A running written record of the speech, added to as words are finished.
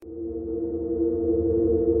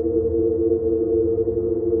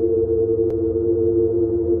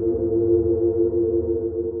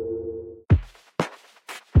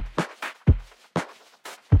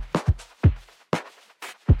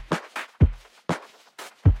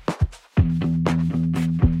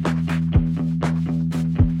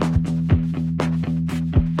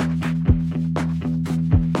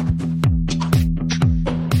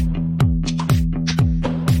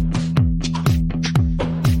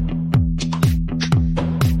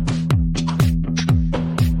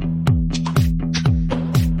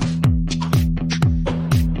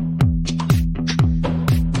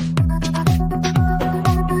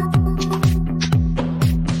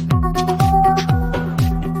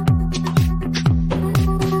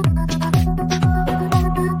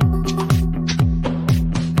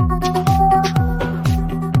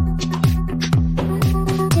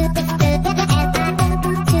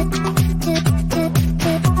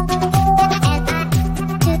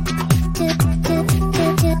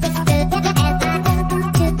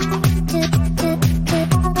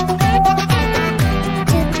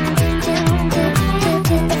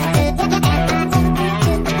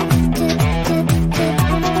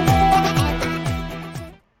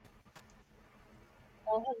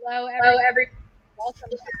everyone. Welcome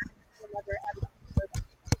back to another episode of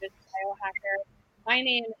Buddhist Biohacker. My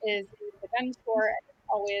name is Eva Guntor, and as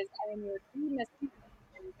always, I am your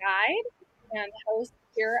demystifying guide and host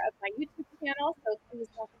here of my YouTube channel. So please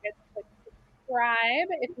don't forget to click subscribe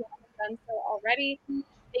if you haven't done so already.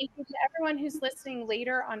 Thank you to everyone who's listening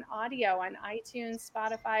later on audio on iTunes,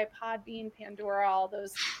 Spotify, Podbean, Pandora, all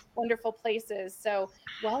those wonderful places. So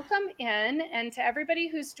welcome in. And to everybody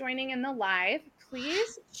who's joining in the live,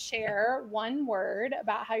 please share one word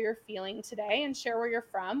about how you're feeling today and share where you're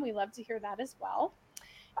from. We love to hear that as well.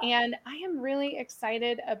 And I am really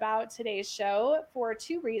excited about today's show for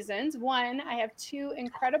two reasons. One, I have two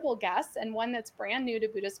incredible guests and one that's brand new to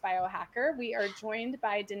Buddhist Biohacker. We are joined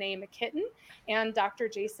by Danae McKitton and Dr.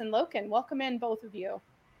 Jason Loken. Welcome in, both of you.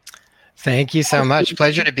 Thank you so much.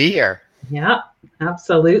 Pleasure to be here. Yeah,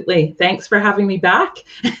 absolutely. Thanks for having me back.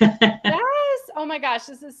 Yes. Oh my gosh,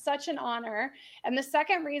 this is such an honor. And the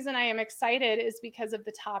second reason I am excited is because of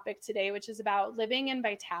the topic today, which is about living in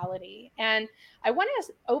vitality. And I want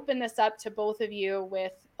to open this up to both of you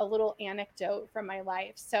with a little anecdote from my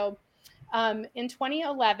life. So in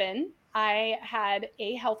 2011, I had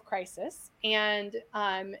a health crisis and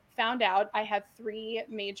found out I had 3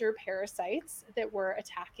 major parasites that were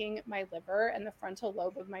attacking my liver and the frontal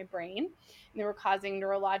lobe of my brain. And they were causing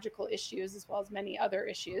neurological issues as well as many other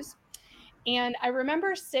issues. And I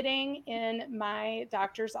remember sitting in my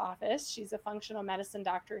doctor's office. She's a functional medicine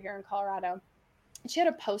doctor here in Colorado. She had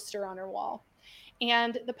a poster on her wall.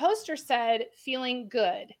 And the poster said, "Feeling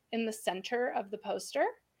good," in the center of the poster.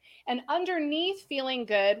 And underneath feeling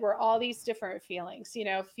good were all these different feelings,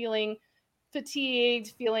 feeling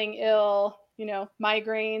fatigued, feeling ill,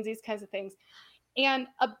 migraines, these kinds of things. And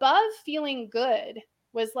above feeling good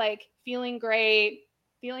was like feeling great,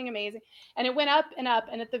 feeling amazing. And it went up and up.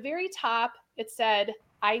 And at the very top, it said,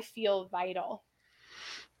 "I feel vital."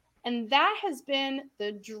 And that has been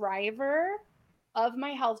the driver of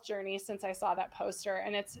my health journey since I saw that poster.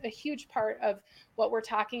 And it's a huge part of what we're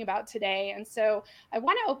talking about today. And so I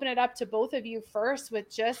want to open it up to both of you first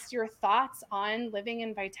with just your thoughts on living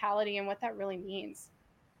in vitality and what that really means.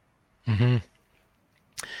 Mm-hmm.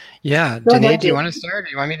 Yeah. Danae, do you want to start?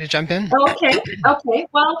 Do you want me to jump in? Okay.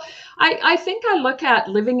 Well, I think I look at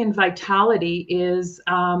living in vitality is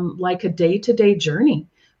like a day-to-day journey.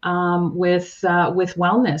 With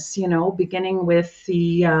wellness, beginning with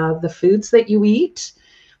the foods that you eat.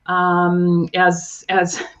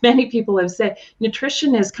 As many people have said,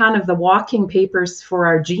 nutrition is kind of the walking papers for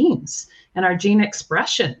our genes and our gene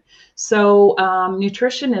expression. So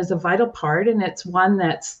nutrition is a vital part, and it's one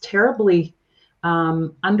that's terribly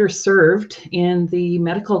underserved in the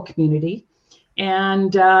medical community,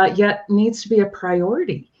 and yet needs to be a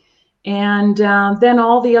priority. And then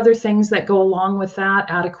all the other things that go along with that,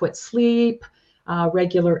 adequate sleep,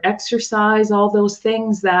 regular exercise, all those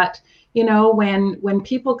things that, when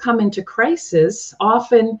people come into crisis,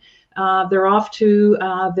 often they're off to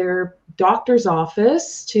their doctor's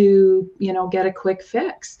office to, get a quick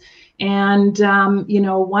fix. And,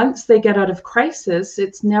 once they get out of crisis,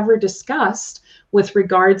 it's never discussed with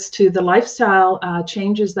regards to the lifestyle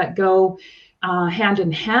changes that go hand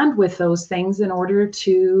in hand with those things in order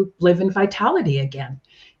to live in vitality again,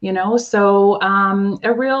 so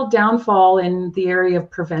a real downfall in the area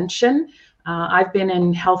of prevention. I've been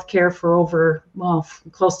in healthcare for over,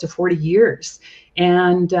 close to 40 years.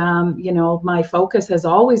 And, my focus has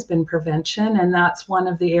always been prevention. And that's one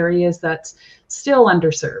of the areas that's still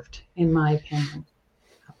underserved, in my opinion.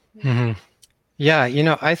 Mm-hmm.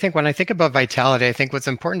 Yeah, I think when I think about vitality, I think what's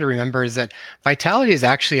important to remember is that vitality is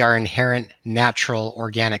actually our inherent natural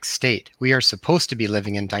organic state. We are supposed to be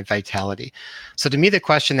living in vitality. So to me, the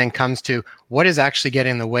question then comes to what is actually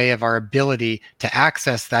getting in the way of our ability to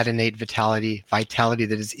access that innate vitality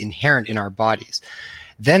that is inherent in our bodies.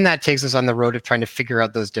 Then that takes us on the road of trying to figure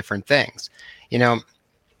out those different things. Even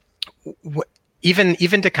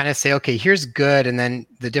to kind of say, okay, here's good, and then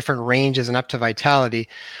the different ranges and up to vitality.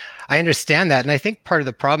 I understand that. And I think part of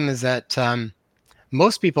the problem is that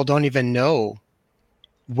most people don't even know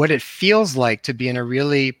what it feels like to be in a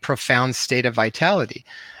really profound state of vitality.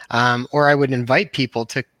 Or I would invite people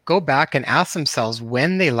to go back and ask themselves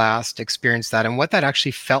when they last experienced that and what that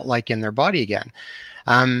actually felt like in their body again.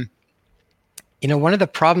 One of the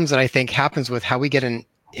problems that I think happens with how we get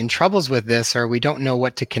in troubles with this, or we don't know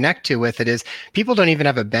what to connect to with it, is people don't even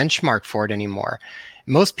have a benchmark for it anymore.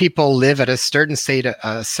 Most people live at a certain state of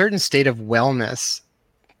wellness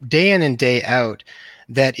day in and day out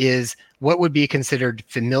that is what would be considered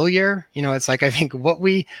familiar. It's like, I think what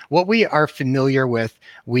we are familiar with,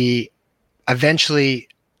 we eventually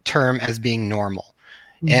term as being normal.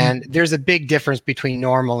 And there's a big difference between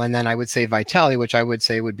normal and then I would say vitality, which I would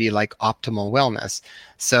say would be like optimal wellness.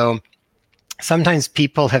 So sometimes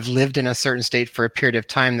people have lived in a certain state for a period of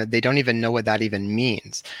time that they don't even know what that even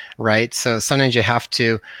means, right? So sometimes you have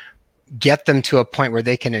to get them to a point where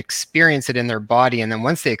they can experience it in their body. And then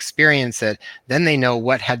once they experience it, then they know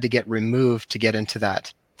what had to get removed to get into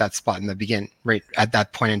that spot in the beginning, right at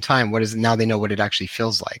that point in time. What is it now? They know what it actually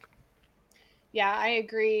feels like. Yeah, I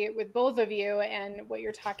agree with both of you. And what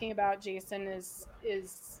you're talking about, Jason, is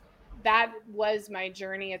that was my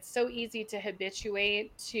journey. It's so easy to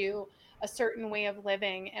habituate to a certain way of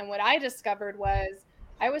living. And what I discovered was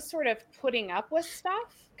I was sort of putting up with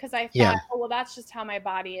stuff because I thought, oh, well, that's just how my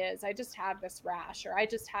body is. I just have this rash, or I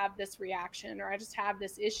just have this reaction, or I just have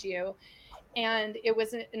this issue. And it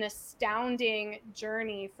was an astounding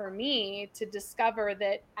journey for me to discover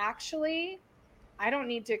that actually I don't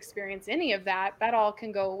need to experience any of that. That all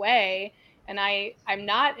can go away. And I'm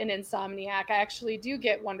not an insomniac. I actually do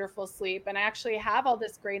get wonderful sleep, and I actually have all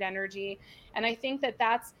this great energy. And I think that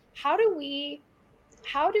that's how do we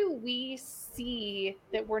see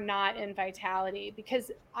that we're not in vitality?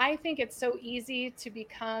 Because I think it's so easy to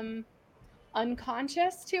become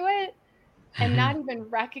unconscious to it and not even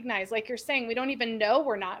recognize, like you're saying, we don't even know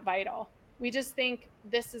we're not vital. We just think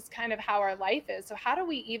this is kind of how our life is. So how do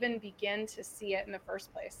we even begin to see it in the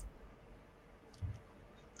first place?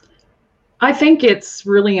 I think it's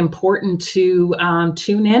really important to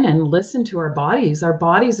tune in and listen to our bodies. Our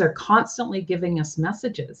bodies are constantly giving us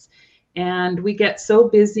messages. And we get so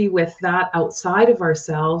busy with that outside of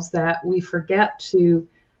ourselves that we forget to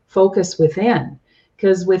focus within,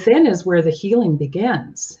 because within is where the healing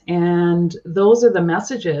begins. And those are the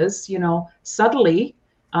messages, subtly.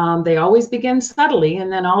 They always begin subtly,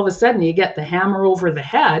 and then all of a sudden you get the hammer over the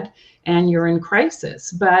head and you're in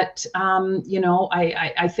crisis. But,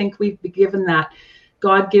 I think we've been given that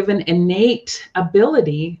God-given innate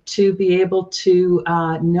ability to be able to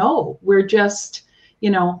know. We're just,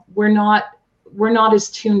 we're not as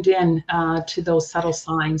tuned in to those subtle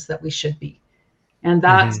signs that we should be. And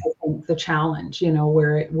that's, I think, the challenge,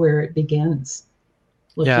 where it begins.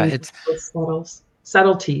 Looking at those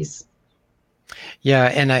subtleties. Yeah,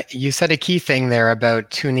 and you said a key thing there about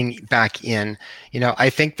tuning back in. I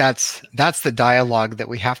think that's the dialogue that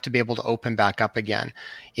we have to be able to open back up again.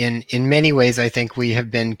 In many ways, I think we have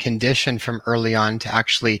been conditioned from early on to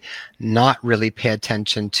actually not really pay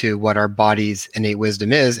attention to what our body's innate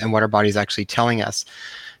wisdom is and what our body's actually telling us.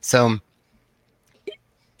 So,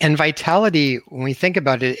 and vitality, when we think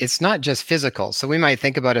about it, it's not just physical. So we might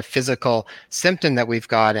think about a physical symptom that we've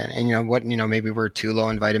got, and maybe we're too low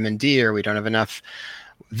in vitamin D, or we don't have enough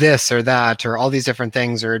this or that, or all these different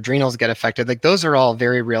things, or adrenals get affected. Like those are all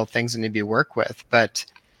very real things that need to be worked with. But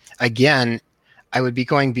again, I would be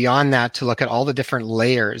going beyond that to look at all the different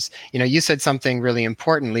layers. You said something really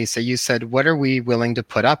important, Lisa. You said, what are we willing to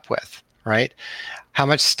put up with, right? How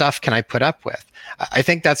much stuff can I put up with? I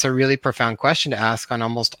think that's a really profound question to ask on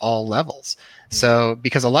almost all levels. So,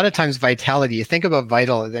 because a lot of times vitality, you think about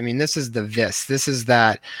vital, I mean, this is this is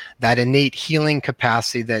that innate healing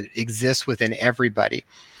capacity that exists within everybody.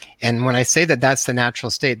 And when I say that that's the natural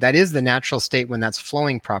state, that is the natural state when that's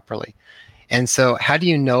flowing properly. And so how do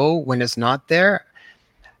you know when it's not there?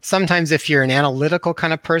 Sometimes if you're an analytical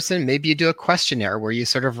kind of person, maybe you do a questionnaire where you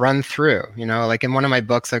sort of run through, like in one of my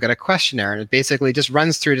books, I've got a questionnaire, and it basically just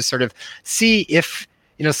runs through to sort of see if,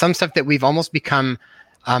 some stuff that we've almost become,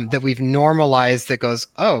 that we've normalized that goes,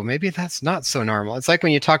 oh, maybe that's not so normal. It's like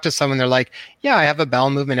when you talk to someone, they're like, yeah, I have a bowel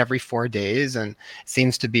movement every 4 days and it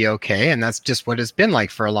seems to be okay. And that's just what it's been like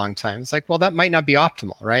for a long time. It's like, well, that might not be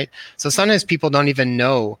optimal, right? So sometimes people don't even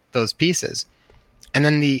know those pieces. And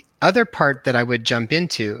then the other part that I would jump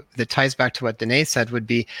into that ties back to what Danae said would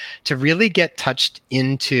be to really get touched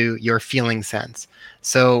into your feeling sense.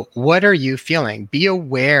 So what are you feeling? Be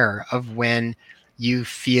aware of when you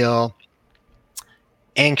feel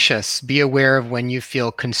anxious. Be aware of when you feel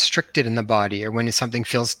constricted in the body, or when something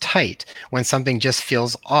feels tight, when something just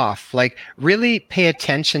feels off. Like really pay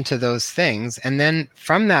attention to those things. And then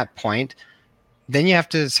from that point, then you have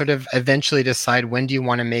to sort of eventually decide when do you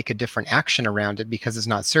want to make a different action around it because it's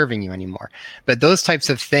not serving you anymore. But those types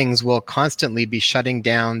of things will constantly be shutting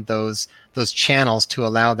down those channels to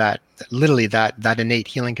allow that innate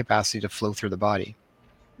healing capacity to flow through the body.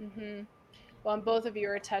 Mm-hmm. Well, and both of you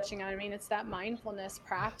are touching on, it's that mindfulness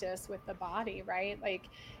practice with the body, right?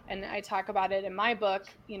 And I talk about it in my book.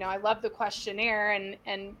 I love the questionnaire,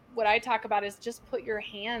 and what I talk about is just put your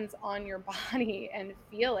hands on your body and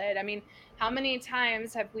feel it. How many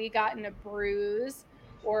times have we gotten a bruise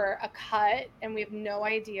or a cut, and we have no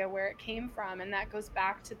idea where it came from. And that goes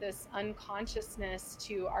back to this unconsciousness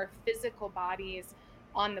to our physical bodies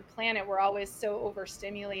on the planet. We're always so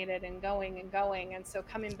overstimulated and going and going. And so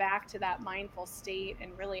coming back to that mindful state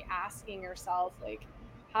and really asking yourself, like,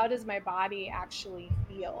 how does my body actually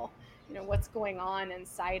feel? You know, what's going on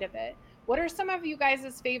inside of it? What are some of you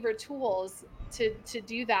guys' favorite tools to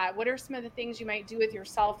do that? What are some of the things you might do with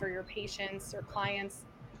yourself or your patients or clients?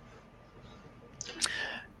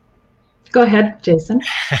 Go ahead, Jason.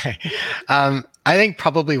 I think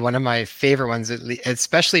probably one of my favorite ones,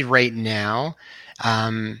 especially right now,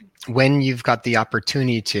 when you've got the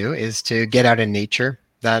opportunity to, is to get out in nature.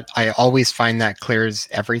 That I always find that clears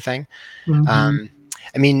everything. Mm-hmm.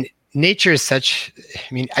 I mean, nature is such,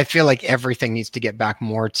 I mean, I feel like everything needs to get back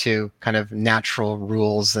more to kind of natural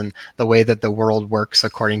rules, and the way that the world works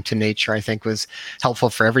according to nature, I think was helpful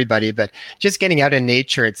for everybody. But just getting out in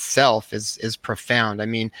nature itself is profound. I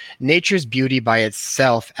mean, nature's beauty by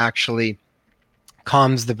itself actually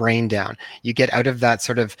calms the brain down. You get out of that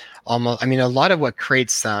sort of almost, I mean, a lot of what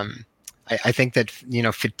creates I think that, you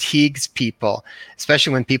know, fatigues people,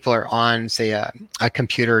 especially when people are on, say, a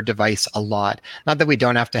computer device a lot. Not that we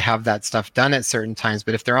don't have to have that stuff done at certain times,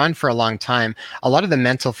 but if they're on for a long time, a lot of the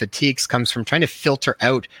mental fatigues comes from trying to filter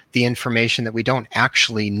out the information that we don't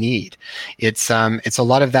actually need. It's a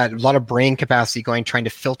lot of that, a lot of brain capacity going, trying to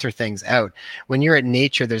filter things out. When you're at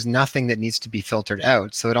nature, there's nothing that needs to be filtered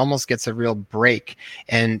out. So it almost gets a real break,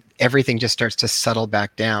 and everything just starts to settle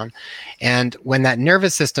back down. And when that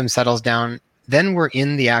nervous system settles down, then we're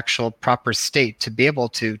in the actual proper state to be able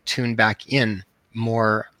to tune back in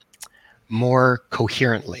more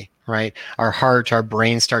coherently, right? Our heart, our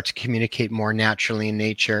brain start to communicate more naturally in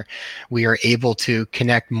nature. We are able to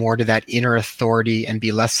connect more to that inner authority and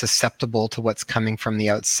be less susceptible to what's coming from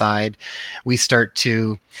the outside. We start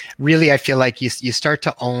to really, I feel like you start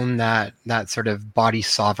to own that sort of body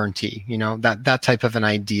sovereignty, you know, that type of an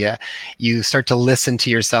idea. You start to listen to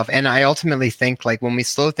yourself. And I ultimately think, like, when we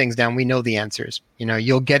slow things down, we know the answers. You know,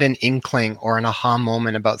 you'll get an inkling or an aha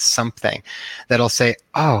moment about something that'll say,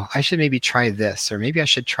 oh, I should maybe try this, or maybe I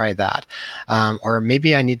should try that. Or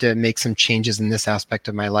maybe I need to make some changes in this aspect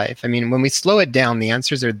of my life. I mean, when we slow it down, the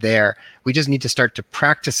answers are there. We just need to start to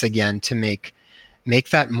practice again to make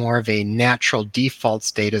that more of a natural default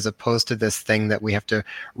state, as opposed to this thing that we have to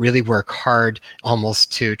really work hard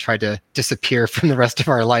almost to try to disappear from the rest of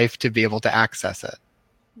our life to be able to access it.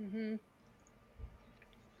 Mm-hmm.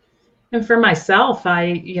 And for myself,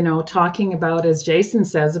 talking about, as Jason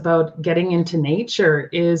says, about getting into nature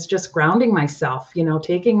is just grounding myself,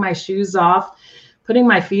 taking my shoes off, putting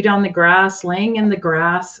my feet on the grass, laying in the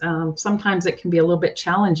grass. Sometimes it can be a little bit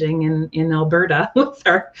challenging in Alberta with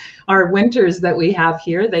our winters that we have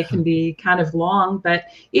here. They can be kind of long, but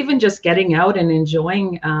even just getting out and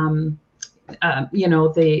enjoying,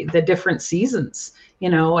 the different seasons,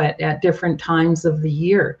 at different times of the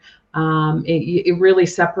year. It really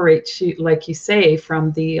separates you, like you say,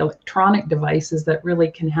 from the electronic devices that really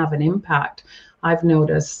can have an impact. I've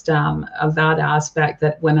noticed of that aspect,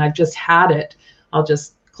 that when I've just had it, I'll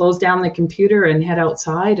just close down the computer and head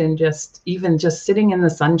outside, and just sitting in the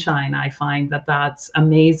sunshine, I find that that's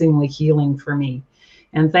amazingly healing for me.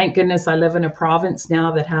 And thank goodness I live in a province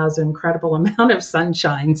now that has an incredible amount of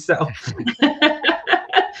sunshine. So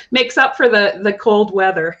makes up for the cold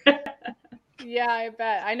weather. Yeah, I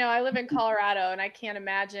bet. I know I live in Colorado, and I can't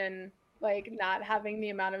imagine like not having the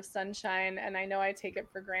amount of sunshine, and I know I take it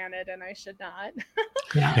for granted, and I should not.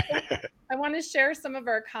 Yeah. I want to share some of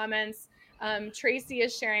our comments. Tracy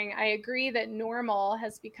is sharing, I agree that normal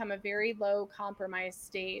has become a very low compromise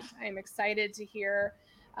state. I'm excited to hear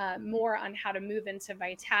more on how to move into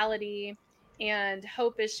vitality. And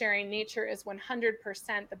Hope is sharing, nature is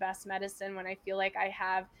 100% the best medicine when I feel like I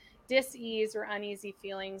have dis-ease or uneasy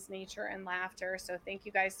feelings, nature and laughter. So thank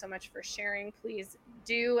you guys so much for sharing. Please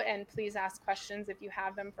do, and please ask questions if you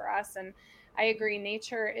have them for us. And I agree,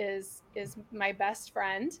 nature is my best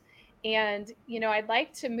friend. And I'd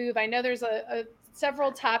like to move, I know there's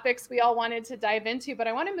several topics we all wanted to dive into, but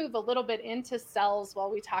I want to move a little bit into cells while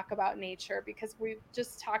we talk about nature, because we've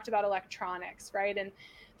just talked about electronics, right? And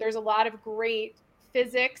there's a lot of great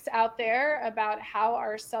physics out there about how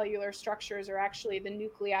our cellular structures are actually, the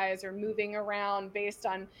nuclei are moving around based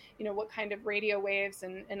on, what kind of radio waves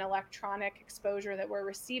and electronic exposure that we're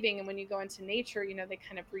receiving. And when you go into nature, they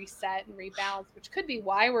kind of reset and rebalance, which could be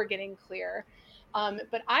why we're getting clear.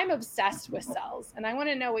 But I'm obsessed with cells, and I want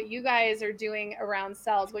to know what you guys are doing around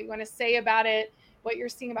cells, what you want to say about it, what you're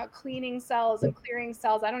seeing about cleaning cells and clearing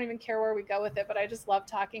cells. I don't even care where we go with it, but I just love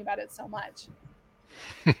talking about it so much.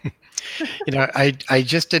 I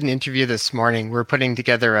just did an interview this morning. We're putting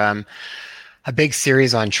together a big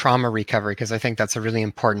series on trauma recovery because I think that's a really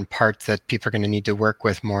important part that people are going to need to work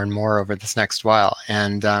with more and more over this next while.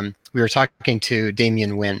 And we were talking to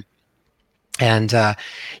Damien Wynn, and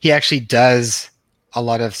he actually does a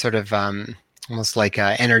lot of sort of almost like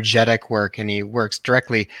energetic work, and he works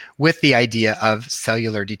directly with the idea of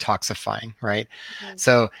cellular detoxifying, right? Mm-hmm.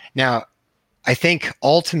 So now I think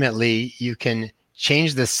ultimately you can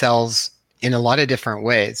change the cells in a lot of different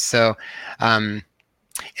ways. So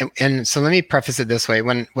and so let me preface it this way.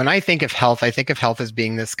 When I think of health, I think of health as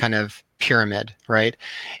being this kind of pyramid, right?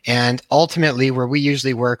 And ultimately where we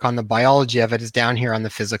usually work on the biology of it is down here on the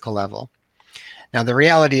physical level. Now, the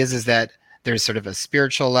reality is that there's sort of a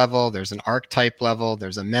spiritual level, there's an archetype level,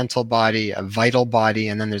 there's a mental body, a vital body,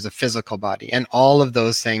 and then there's a physical body. And all of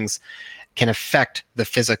those things can affect the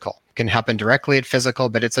physical, can happen directly at physical,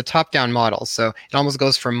 but it's a top-down model. So it almost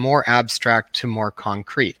goes from more abstract to more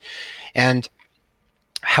concrete. And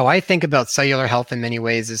how I think about cellular health in many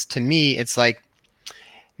ways is, to me, it's like, have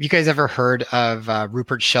you guys ever heard of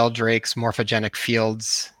Rupert Sheldrake's morphogenic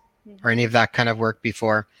fields or any of that kind of work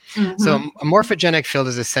before? Mm-hmm. So a morphogenic field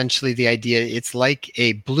is essentially the idea, it's like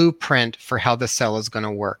a blueprint for how the cell is going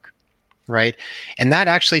to work, right? And that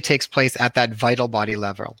actually takes place at that vital body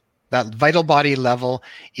level. That vital body level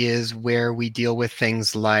is where we deal with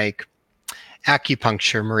things like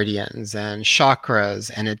acupuncture meridians and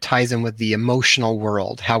chakras, and it ties in with the emotional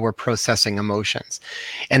world, how we're processing emotions.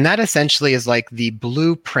 And that essentially is like the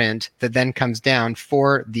blueprint that then comes down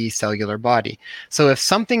for the cellular body. So if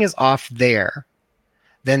something is off there,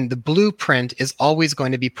 then the blueprint is always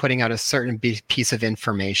going to be putting out a certain piece of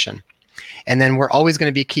information. And then we're always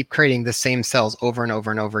going to keep creating the same cells over and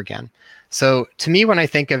over and over again. So to me, when I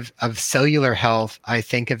think of cellular health, I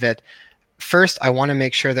think of it, first, I want to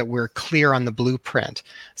make sure that we're clear on the blueprint.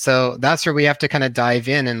 So that's where we have to kind of dive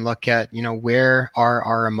in and look at, where are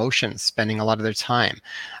our emotions spending a lot of their time?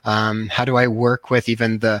 How do I work with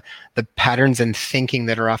even the patterns and thinking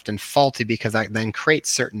that are often faulty, because that then creates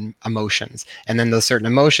certain emotions. And then those certain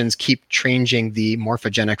emotions keep changing the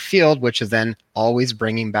morphogenic field, which is then always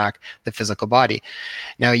bringing back the physical body.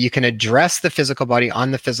 Now, you can address the physical body on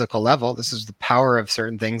the physical level. This is the power of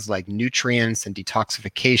certain things like nutrients and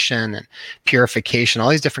detoxification and purification, all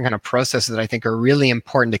these different kind of processes that I think are really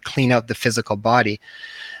important to clean out the physical body.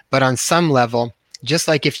 But on some level, just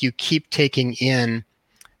like if you keep taking in,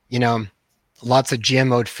 lots of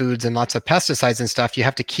GMO'd foods and lots of pesticides and stuff, you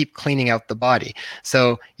have to keep cleaning out the body.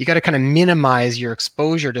 So you got to kind of minimize your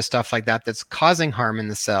exposure to stuff like that that's causing harm in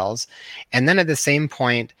the cells. And then at the same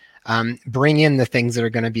point, bring in the things that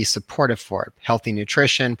are going to be supportive for it. Healthy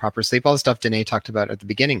nutrition, proper sleep, all the stuff Danae talked about at the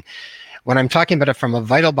beginning. When I'm talking about it from a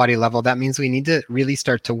vital body level, that means we need to really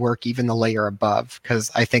start to work even the layer above,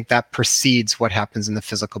 because I think that precedes what happens in the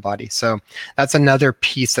physical body. So that's another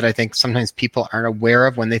piece that I think sometimes people aren't aware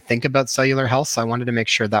of when they think about cellular health. So I wanted to make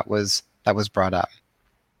sure that was brought up.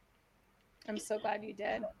 I'm so glad you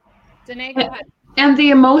did. Danae, go ahead. And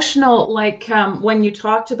the emotional, when you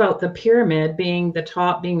talked about the pyramid being the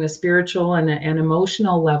top, being the spiritual and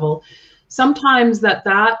emotional level, sometimes that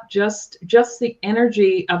just the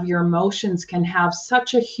energy of your emotions can have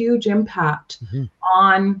such a huge impact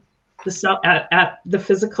on the cell at the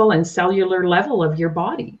physical and cellular level of your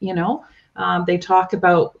body. They talk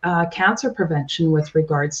about cancer prevention with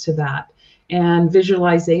regards to that, and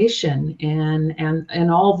visualization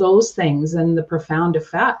and all those things, and the profound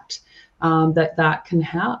effect that can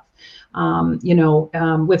have.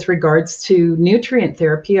 With regards to nutrient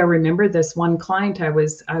therapy, I remember this one client. I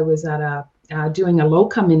was at doing a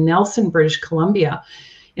locum in Nelson, British Columbia,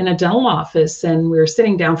 in a dental office, and we were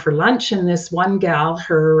sitting down for lunch. And this one gal,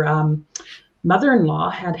 her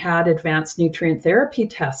mother-in-law had advanced nutrient therapy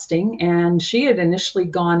testing, and she had initially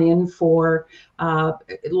gone in for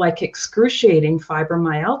excruciating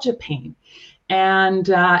fibromyalgia pain. And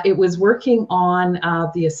it was working on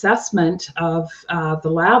the assessment of the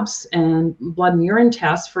labs and blood and urine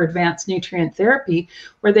tests for advanced nutrient therapy,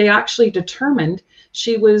 where they actually determined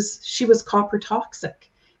she was copper toxic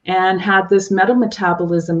and had this metal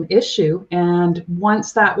metabolism issue. And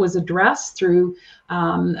once that was addressed through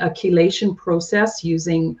a chelation process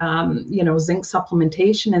using zinc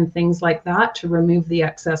supplementation and things like that to remove the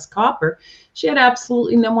excess copper, she had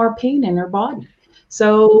absolutely no more pain in her body.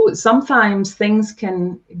 So sometimes things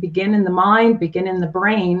can begin in the mind, begin in the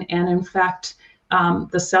brain, and in fact,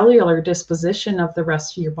 the cellular disposition of the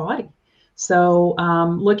rest of your body. So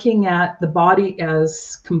looking at the body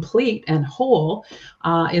as complete and whole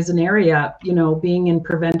is an area, being in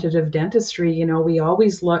preventative dentistry, we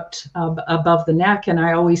always looked above the neck. And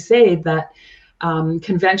I always say that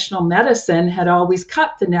conventional medicine had always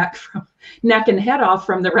cut the neck and head off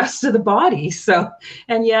from the rest of the body. So,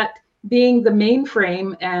 and yet being the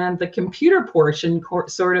mainframe and the computer portion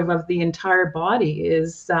sort of the entire body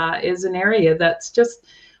is an area that's just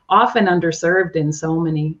often underserved in so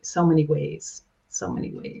many ways.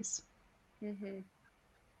 Mm-hmm.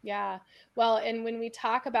 Yeah. Well, and when we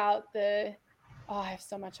talk about I have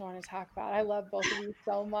so much I want to talk about. I love both of you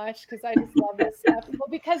so much because I just love this stuff. Well,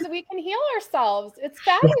 because we can heal ourselves. It's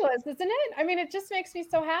fabulous, isn't it? I mean, it just makes me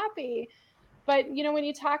so happy. But, you know, when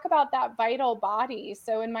you talk about that vital body,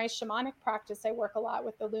 so in my shamanic practice, I work a lot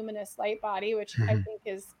with the luminous light body, which I think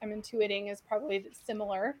I'm intuiting is probably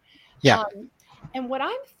similar. Yeah. And what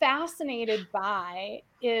I'm fascinated by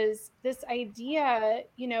is this idea,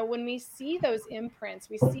 you know, when we see those imprints,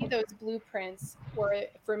 we see those blueprints, or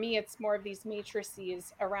for me, it's more of these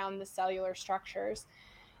matrices around the cellular structures.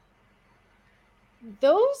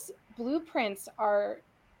 Those blueprints are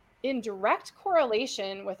in direct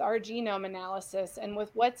correlation with our genome analysis and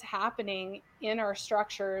with what's happening in our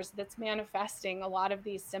structures that's manifesting a lot of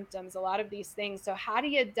these symptoms, a lot of these things. So how do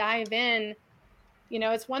you dive in? You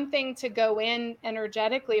know, it's one thing to go in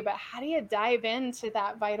energetically, but how do you dive into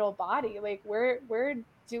that vital body? Like, where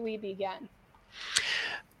do we begin?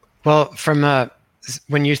 Well,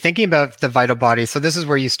 when you're thinking about the vital body, so this is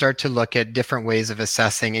where you start to look at different ways of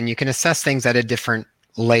assessing, and you can assess things at a different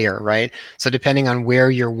layer, right? So depending on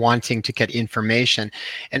where you're wanting to get information,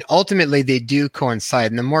 and ultimately they do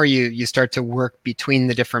coincide. And the more you start to work between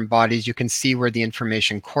the different bodies, you can see where the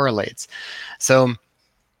information correlates. So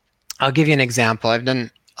I'll give you an example. I've done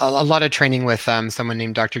a lot of training with someone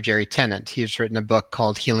named Dr. Jerry Tennant. He's written a book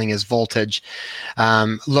called Healing is Voltage,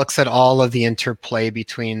 looks at all of the interplay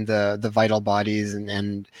between the vital bodies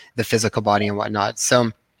and the physical body and whatnot.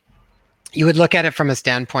 So you would look at it from a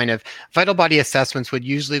standpoint of vital body assessments would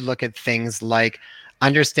usually look at things like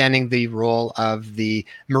understanding the role of the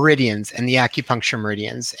meridians and the acupuncture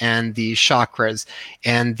meridians and the chakras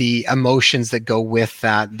and the emotions that go with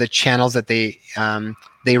that, the channels that they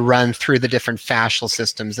run through the different fascial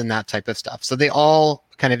systems and that type of stuff. So they all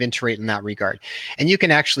kind of interrelate in that regard. And you can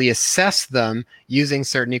actually assess them using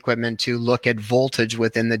certain equipment to look at voltage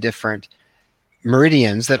within the different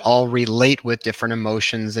meridians that all relate with different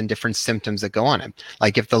emotions and different symptoms that go on it.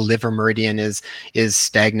 Like if the liver meridian is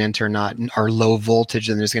stagnant or not, or low voltage,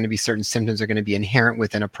 then there's going to be certain symptoms that are going to be inherent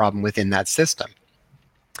within a problem within that system.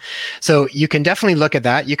 So you can definitely look at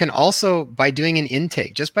that. You can also, by doing an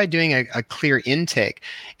intake, just by doing a clear intake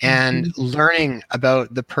and learning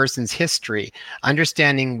about the person's history,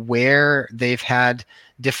 understanding where they've had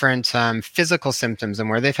different physical symptoms and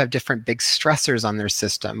where they've had different big stressors on their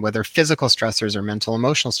system, whether physical stressors or mental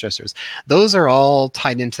emotional stressors, those are all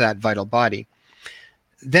tied into that vital body.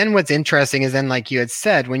 Then what's interesting is then, like you had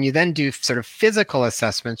said, when you then do sort of physical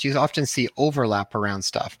assessments, you often see overlap around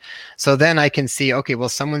stuff. So then I can see, okay, well,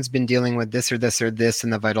 someone's been dealing with this or this or this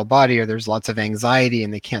in the vital body, or there's lots of anxiety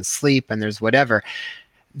and they can't sleep and there's whatever.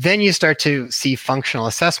 Then you start to see functional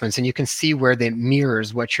assessments and you can see where they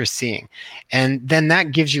mirrors what you're seeing. And then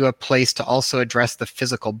that gives you a place to also address the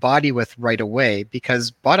physical body with right away,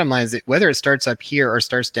 because bottom line is that whether it starts up here or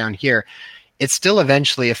starts down here, it still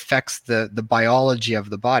eventually affects the biology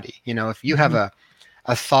of the body. You know, if you have a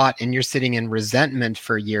thought and you're sitting in resentment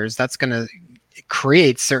for years, that's going to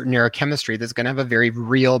create certain neurochemistry that's going to have a very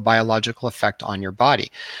real biological effect on your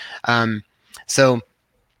body. So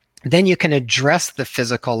then you can address the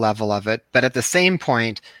physical level of it, but at the same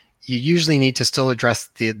point, you usually need to still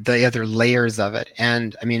address the other layers of it.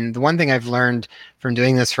 And I mean, the one thing I've learned from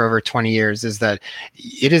doing this for over 20 years is that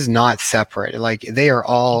it is not separate. Like, they are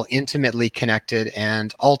all intimately connected.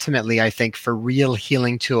 And ultimately, I think for real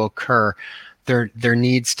healing to occur, there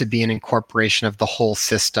needs to be an incorporation of the whole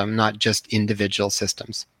system, not just individual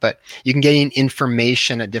systems. But you can gain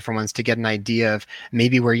information at different ones to get an idea of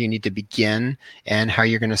maybe where you need to begin and how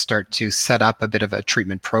you're going to start to set up a bit of a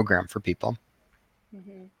treatment program for people.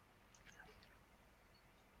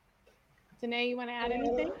 Danae, you want to add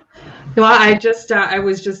anything? Well, I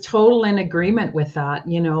was just total in agreement with that.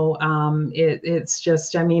 You know, it's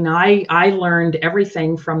just, I mean, I learned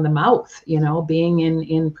everything from the mouth, you know, being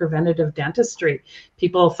in preventative dentistry.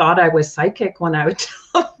 People thought I was psychic when I would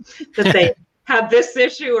tell them that they had this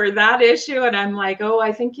issue or that issue. And I'm like, oh,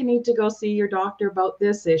 I think you need to go see your doctor about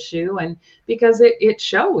this issue. And because it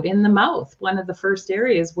showed in the mouth, one of the first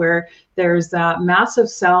areas where there's massive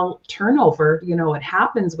cell turnover, you know, it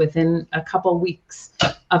happens within a couple weeks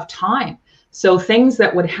of time. So things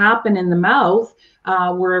that would happen in the mouth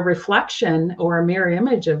were a reflection or a mirror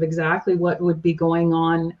image of exactly what would be going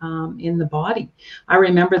on in the body. I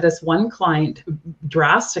remember this one client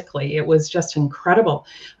drastically. It was just incredible.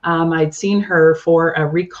 I'd seen her for a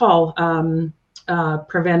recall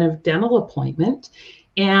preventive dental appointment,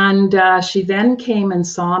 and she then came and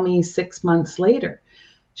saw me 6 months later.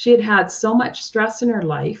 She had had so much stress in her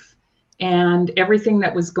life and everything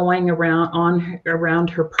that was going around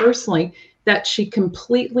her personally, that she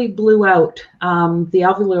completely blew out the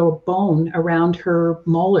alveolar bone around her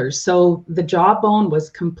molars. So the jawbone was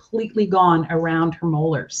completely gone around her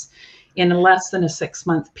molars in less than a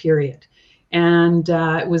 6-month period. And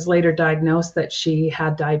it was later diagnosed that she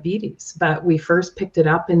had diabetes. But we first picked it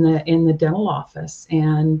up in the dental office,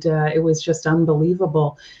 and it was just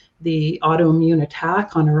unbelievable, the autoimmune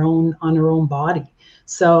attack on her own body.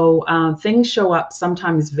 So things show up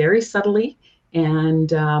sometimes very subtly,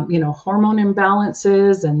 and hormone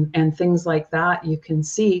imbalances and things like that you can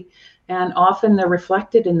see, and often they're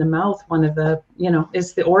reflected in the mouth. One of the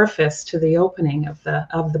is the orifice to the opening of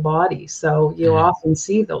the body, so you often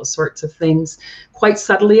see those sorts of things quite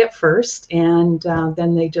subtly at first, and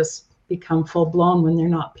then they just become full blown when they're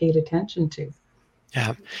not paid attention to.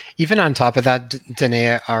 Yeah. Even on top of that,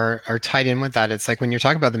 Danae, are tied in with that. It's like when you're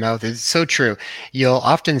talking about the mouth, it's so true. You'll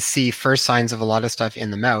often see first signs of a lot of stuff in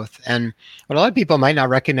the mouth. And what a lot of people might not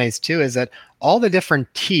recognize too is that all the different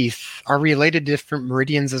teeth are related to different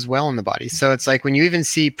meridians as well in the body. So it's like when you even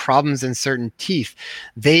see problems in certain teeth,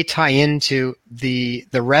 they tie into the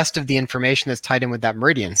rest of the information that's tied in with that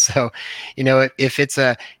meridian. So, if it's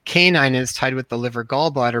a canine and it's tied with the liver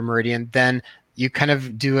gallbladder meridian, then you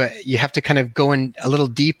have to kind of go in a little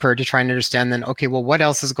deeper to try and understand then, okay, well, what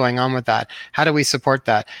else is going on with that? How do we support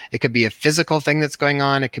that? It could be a physical thing that's going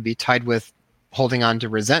on. It could be tied with holding on to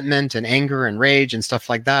resentment and anger and rage and stuff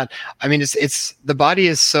like that. I mean, it's the body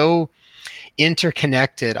is so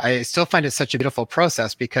interconnected. I still find it such a beautiful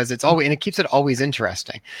process because it's always, and it keeps it always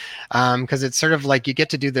interesting, because it's sort of like you get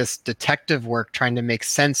to do this detective work trying to make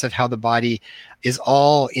sense of how the body is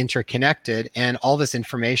all interconnected, and all this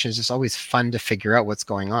information is just always fun to figure out what's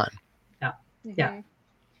going on. Yeah. Yeah.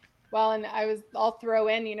 Well, and I'll throw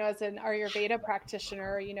in, as an Ayurveda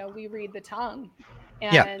practitioner, we read the tongue,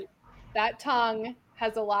 and that tongue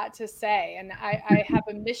has a lot to say. And I have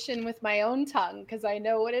a mission with my own tongue, because I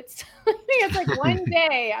know what it's telling me. It's like, one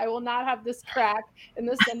day I will not have this crack in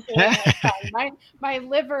the center of my tongue. My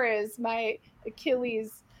liver is my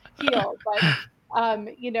Achilles heel. But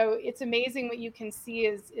it's amazing what you can see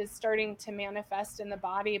is starting to manifest in the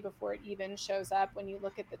body before it even shows up, when you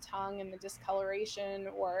look at the tongue and the discoloration,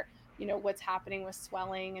 or what's happening with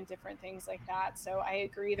swelling and different things like that. So I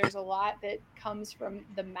agree, there's a lot that comes from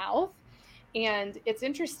the mouth. And it's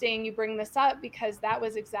interesting you bring this up, because that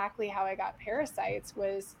was exactly how I got parasites,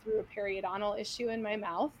 was through a periodontal issue in my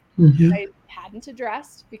mouth. Mm-hmm. I hadn't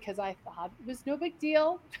addressed because I thought it was no big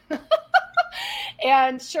deal.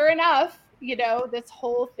 And sure enough, this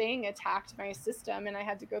whole thing attacked my system, and I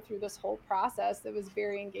had to go through this whole process that was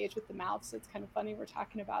very engaged with the mouth. So it's kind of funny we're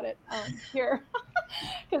talking about it here,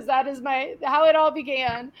 because that is how it all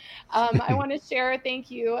began. I want to share, thank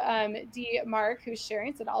you, D. Mark, who's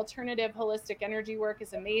sharing, said alternative holistic energy work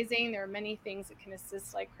is amazing. There are many things that can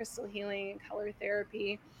assist, like crystal healing and color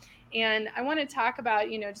therapy. And I want to talk about,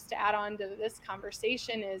 just to add on to this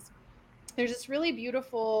conversation, is there's this really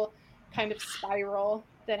beautiful kind of spiral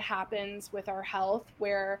that happens with our health,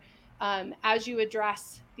 where as you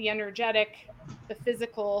address the energetic, the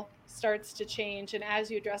physical starts to change. And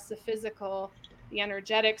as you address the physical, the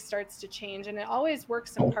energetic starts to change. And it always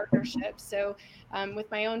works in partnership. So with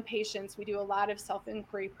my own patients, we do a lot of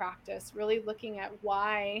self-inquiry practice, really looking at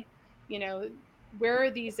why, where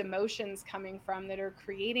are these emotions coming from that are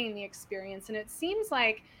creating the experience? And it seems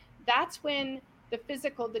like that's when the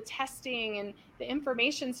physical, the testing, and the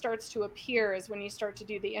information starts to appear, is when you start to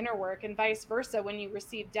do the inner work, and vice versa. When you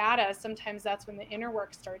receive data, sometimes that's when the inner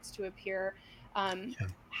work starts to appear.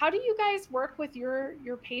 How do you guys work with your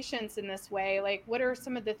patients in this way? Like, what are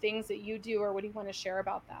some of the things that you do, or what do you want to share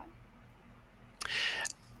about that?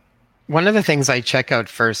 One of the things I check out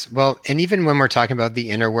first, well, and even when we're talking about the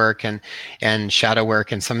inner work and shadow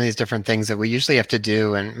work and some of these different things that we usually have to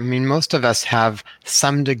do, and I mean, most of us have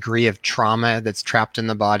some degree of trauma that's trapped in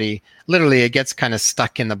the body. Literally, it gets kind of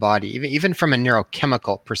stuck in the body, even from a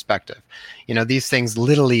neurochemical perspective. These things,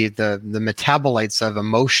 literally, the metabolites of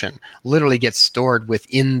emotion literally get stored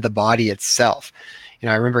within the body itself.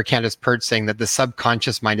 I remember Candace Pert saying that the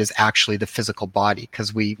subconscious mind is actually the physical body,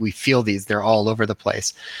 because we feel these, they're all over the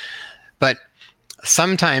place. But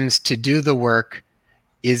sometimes to do the work,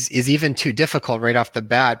 is even too difficult right off the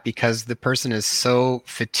bat because the person is so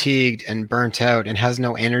fatigued and burnt out and has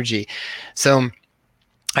no energy. So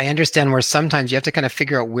I understand where sometimes you have to kind of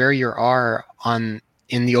figure out where you are in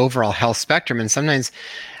the overall health spectrum. And sometimes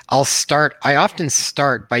I often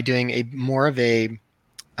start by doing a more of a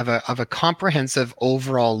comprehensive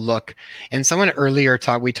overall look. And someone earlier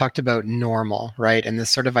we talked about normal, right? And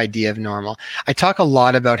this sort of idea of normal. I talk a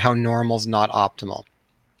lot about how normal is not optimal.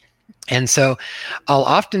 And so I'll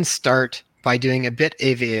often start by doing a bit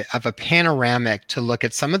of a panoramic to look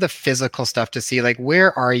at some of the physical stuff to see, like,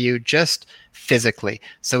 where are you just physically?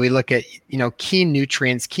 So we look at, key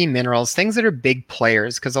nutrients, key minerals, things that are big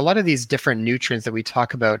players, because a lot of these different nutrients that we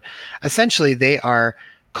talk about, essentially they are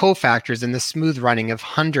cofactors in the smooth running of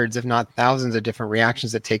hundreds, if not thousands, of different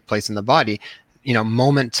reactions that take place in the body,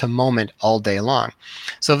 moment to moment all day long.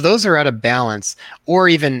 So if those are out of balance, or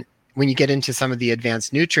even when you get into some of the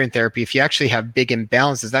advanced nutrient therapy, if you actually have big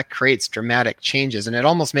imbalances, that creates dramatic changes. And it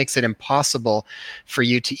almost makes it impossible for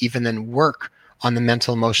you to even then work on the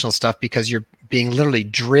mental, emotional stuff, because you're being literally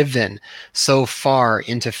driven so far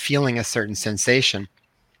into feeling a certain sensation.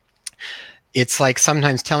 It's like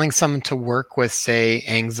sometimes telling someone to work with, say,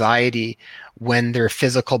 anxiety when their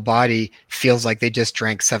physical body feels like they just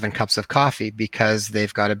drank 7 cups of coffee because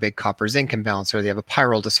they've got a big copper zinc imbalance, or they have a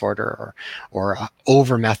pyrrole disorder, or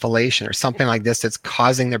over-methylation or something like this that's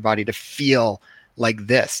causing their body to feel like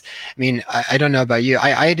this. I mean, I don't know about you.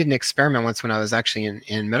 I did an experiment once when I was actually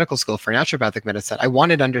in medical school for naturopathic medicine. I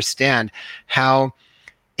wanted to understand how,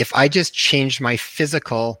 if I just changed my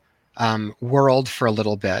physical world for a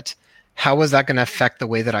little bit, how was that going to affect the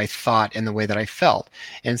way that I thought and the way that I felt?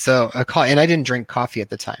 And so, and I didn't drink coffee at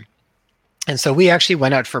the time. And so we actually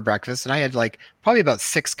went out for breakfast, and I had like probably about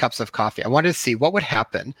 6 cups of coffee. I wanted to see what would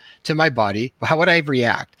happen to my body. How would I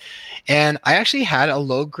react? And I actually had a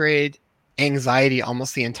low-grade anxiety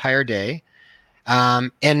almost the entire day.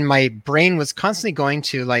 And my brain was constantly going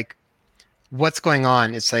to, like, what's going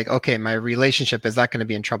on? It's like, okay, my relationship, is that going to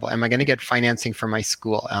be in trouble? Am I going to get financing for my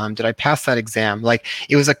school? Did I pass that exam? Like,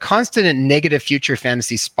 it was a constant and negative future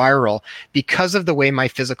fantasy spiral because of the way my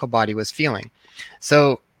physical body was feeling.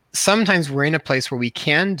 So sometimes we're in a place where we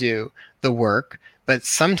can do the work, but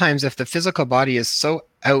sometimes if the physical body is so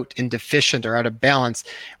out and deficient or out of balance,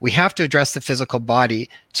 we have to address the physical body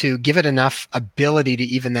to give it enough ability to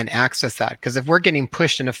even then access that. Because if we're getting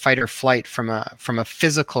pushed into fight or flight from a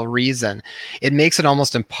physical reason, it makes it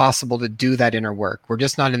almost impossible to do that inner work. We're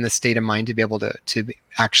just not in the state of mind to be able to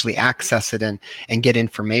actually access it and get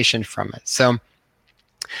information from it. So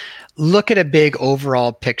look at a big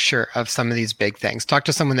overall picture of some of these big things. Talk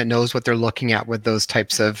to someone that knows what they're looking at with those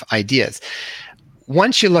types of ideas.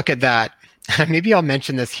 Once you look at that, maybe I'll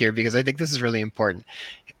mention this here because I think this is really important.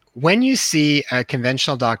 When you see a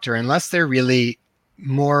conventional doctor, unless they're really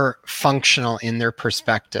more functional in their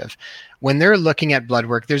perspective, when they're looking at blood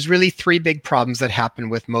work, there's really 3 big problems that happen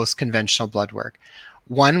with most conventional blood work.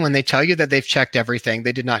 One, when they tell you that they've checked everything,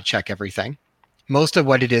 they did not check everything. Most of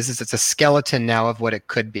what it is it's a skeleton now of what it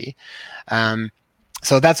could be.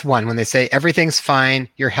 So that's one. When they say everything's fine,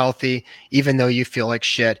 you're healthy, even though you feel like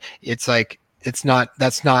shit, it's like,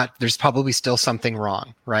 there's probably still something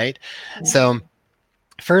wrong, right? Mm-hmm. So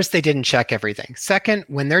first, they didn't check everything. Second,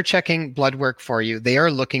 when they're checking blood work for you, they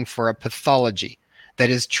are looking for a pathology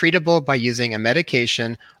that is treatable by using a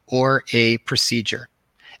medication or a procedure.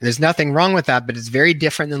 And there's nothing wrong with that, but it's very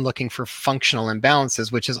different than looking for functional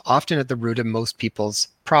imbalances, which is often at the root of most people's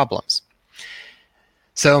problems.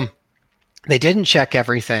 So they didn't check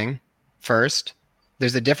everything first.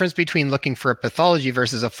 There's a difference between looking for a pathology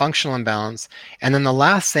versus a functional imbalance. And then the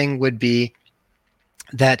last thing would be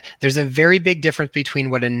that there's a very big difference between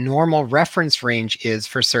what a normal reference range is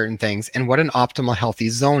for certain things and what an optimal healthy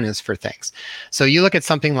zone is for things. So you look at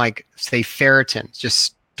something like, say, ferritin,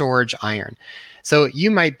 just storage iron. So you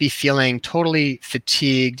might be feeling totally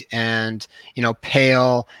fatigued and,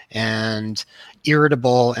 pale and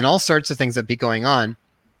irritable and all sorts of things that be going on.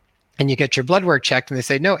 And you get your blood work checked and they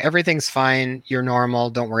say, no, everything's fine. You're normal.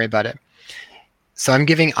 Don't worry about it. So I'm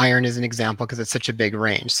giving iron as an example because it's such a big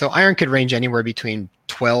range. So iron could range anywhere between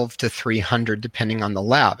 12 to 300 depending on the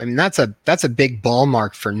lab. I mean, that's a big ball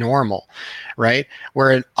mark for normal, right?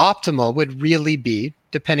 Where an optimal would really be,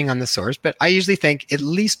 depending on the source, but I usually think at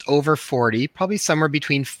least over 40, probably somewhere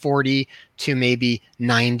between 40 to maybe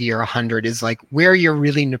 90 or 100 is like where you're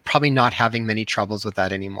really probably not having many troubles with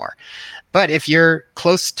that anymore. But if you're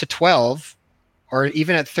close to 12 or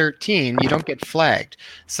even at 13, you don't get flagged.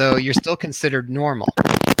 So you're still considered normal.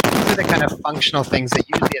 These are the kind of functional things that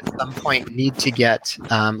usually at some point need to get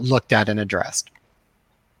looked at and addressed.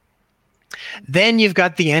 then you've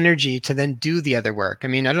got the energy to then do the other work. I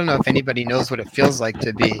mean, I don't know if anybody knows what it feels like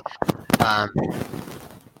to be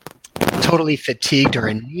totally fatigued or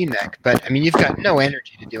anemic, but I mean, you've got no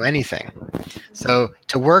energy to do anything. So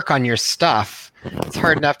to work on your stuff, it's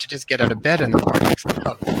hard enough to just get out of bed in the morning.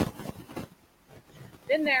 So.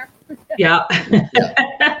 Been there. Yeah.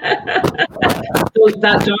 So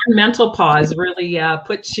that darn mental pause really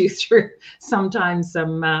puts you through sometimes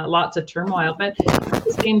some lots of turmoil. But at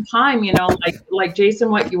the same time, you know, like Jason,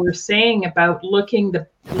 what you were saying about looking at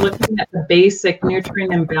the basic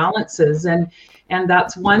nutrient imbalances, and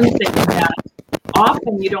that's one thing that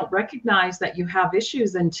often you don't recognize that you have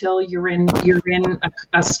issues until you're in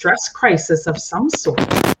a stress crisis of some sort.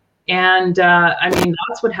 And I mean,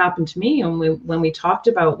 that's what happened to me when we talked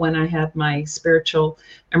about when I had my spiritual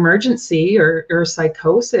emergency or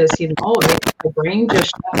psychosis. You know, my brain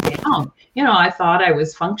just shut down. You know, I thought I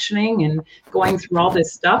was functioning and going through all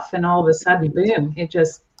this stuff, and all of a sudden, boom! It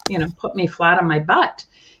just, you know, put me flat on my butt.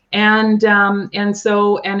 And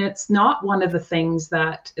it's not one of the things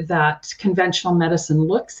that conventional medicine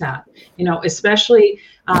looks at, you know, especially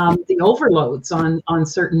the overloads on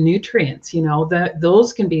certain nutrients. You know,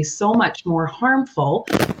 those can be so much more harmful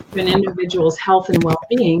to an individual's health and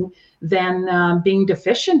well-being than being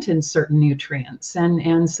deficient in certain nutrients.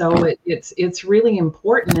 And so it's really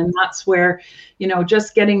important. And that's where, you know,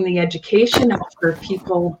 just getting the education out for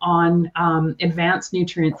people on advanced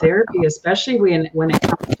nutrient therapy, especially when it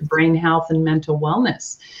comes to brain health and mental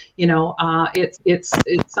wellness, you know, it's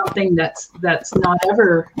something that's not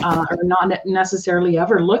ever or not necessarily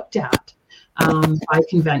ever looked at by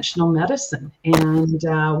conventional medicine. And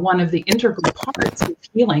one of the integral parts of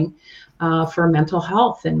healing for mental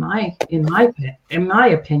health, in my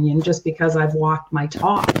opinion, just because I've walked my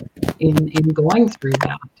talk in going through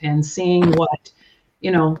that and seeing what,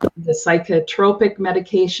 you know, the psychotropic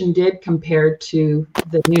medication did compared to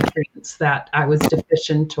the nutrients that I was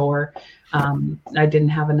deficient or I didn't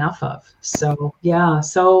have enough of. So yeah,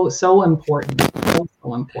 so important,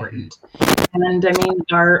 so important. And I mean,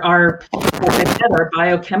 our like I said, our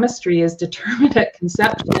biochemistry is determined at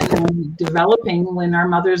conception and developing when our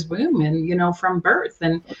mother's womb, and you know, from birth.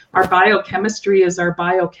 And our biochemistry is our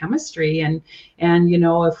biochemistry. And you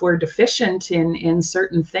know, if we're deficient in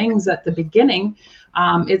certain things at the beginning,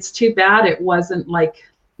 it's too bad it wasn't like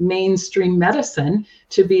mainstream medicine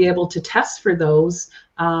to be able to test for those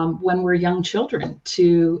when we're young children,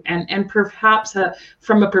 and perhaps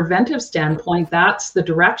from a preventive standpoint, that's the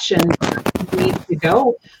direction we need to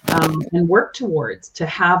go and work towards, to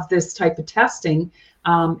have this type of testing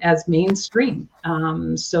as mainstream,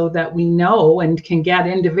 so that we know and can get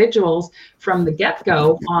individuals from the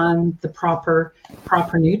get-go on the proper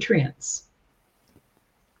nutrients.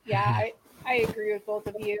 Yeah, I agree with both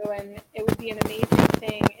of you, and it would be an amazing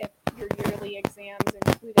thing if your yearly exams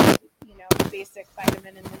included, you know, basic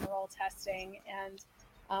vitamin and mineral testing. And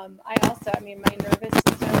I mean, my nervous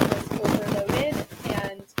system was overloaded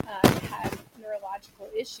and had neurological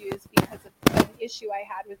issues because of an issue I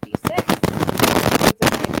had with B6 because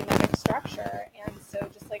of my genetic structure. And so,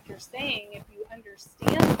 just like you're saying, if you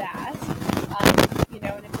understand that, you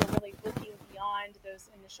know, and if you're really looking beyond those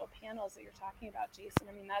initial panels that you're talking about, Jason,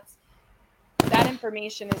 I mean, that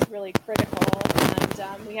information is really critical.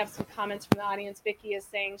 And we have some comments from the audience. Vicky is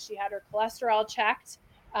saying she had her cholesterol checked.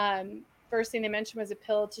 First thing they mentioned was a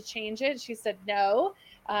pill to change it. She said no,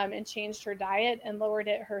 and changed her diet and lowered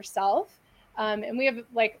it herself. And we have,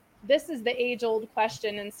 like, this is the age-old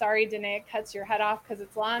question, and sorry, Danae, it cuts your head off because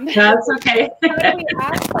it's long. That's okay. How do we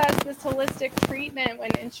access this holistic treatment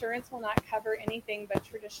when insurance will not cover anything but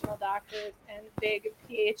traditional doctors and big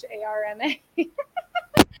PHARMA?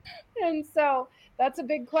 And so that's a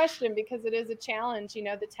big question because it is a challenge. You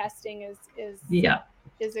know, the testing is yeah.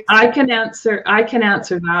 Is I can answer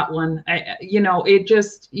that one. You know, it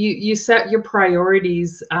just, you set your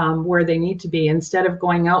priorities where they need to be, instead of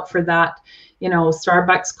going out for that, you know,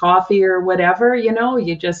 Starbucks coffee or whatever. You know,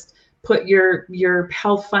 you just put your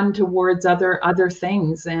health fund towards other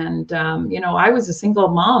things. And you know, I was a single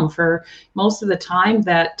mom for most of the time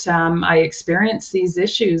that I experienced these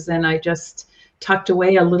issues, and I just tucked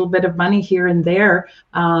away a little bit of money here and there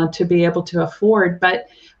to be able to afford. But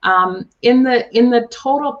in the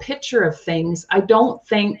total picture of things, I don't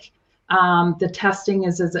think the testing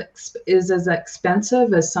is as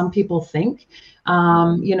expensive as some people think.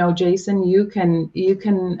 You know, Jason, you can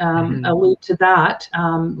allude to that.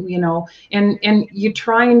 You know, and you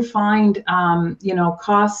try and find you know,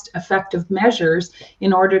 cost-effective measures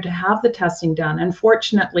in order to have the testing done.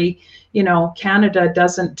 Unfortunately, you know, Canada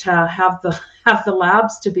doesn't have have the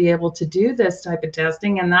labs to be able to do this type of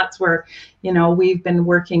testing. And that's where, we've been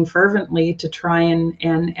working fervently to try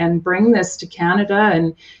and bring this to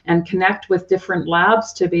Canada and connect with different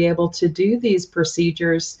labs to be able to do these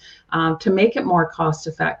procedures to make it more cost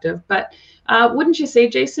effective. But wouldn't you say,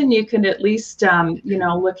 Jason, you can at least,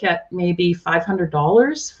 look at maybe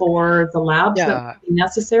 $500 for the labs that would be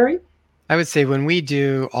necessary? I would say when we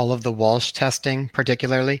do all of the Walsh testing,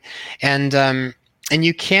 particularly, and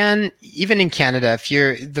you can, even in Canada,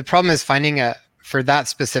 the problem is finding for that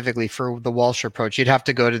specifically, for the Walsh approach, you'd have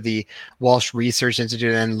to go to the Walsh Research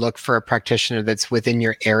Institute and look for a practitioner that's within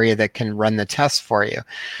your area that can run the test for you.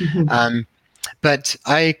 Mm-hmm. But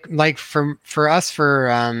I like for us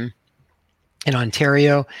in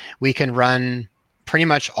Ontario, we can run pretty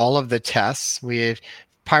much all of the tests. We have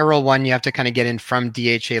Pyrrole one, you have to kind of get in from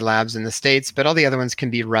DHA labs in the States, but all the other ones can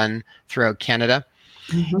be run throughout Canada.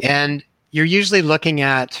 Mm-hmm. And you're usually looking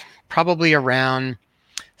at probably around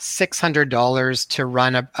 $600 to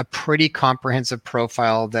run a pretty comprehensive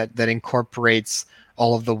profile that incorporates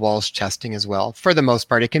all of the Walsh testing as well. For the most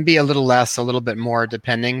part, it can be a little less, a little bit more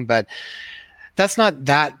depending, but that's not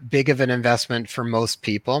that big of an investment for most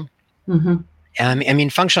people. Mm-hmm. I mean,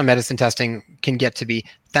 functional medicine testing can get to be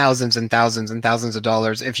thousands and thousands and thousands of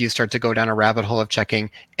dollars if you start to go down a rabbit hole of checking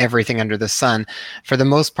everything under the sun. For the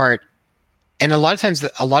most part, and a lot of times,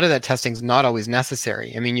 a lot of that testing is not always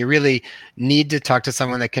necessary. I mean, you really need to talk to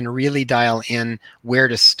someone that can really dial in where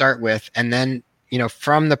to start with, and then,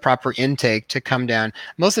 from the proper intake to come down.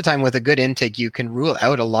 Most of the time with a good intake, you can rule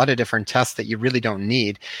out a lot of different tests that you really don't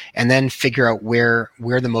need, and then figure out where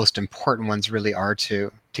the most important ones really are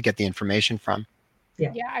to get the information from.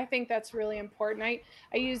 Yeah, I think that's really important. I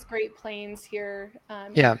use Great Plains here,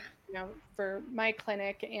 for my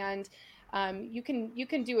clinic, and you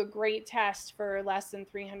can do a great test for less than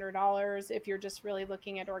 $300 if you're just really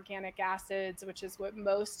looking at organic acids, which is what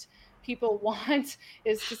most people want,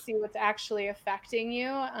 is to see what's actually affecting you.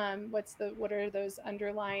 What are those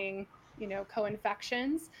underlying,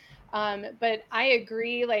 co-infections? But I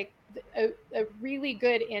agree, like a really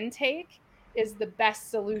good intake is the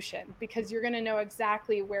best solution, because you're going to know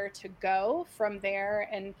exactly where to go from there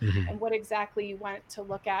and what exactly you want to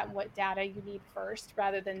look at and what data you need first,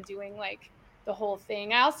 rather than doing like the whole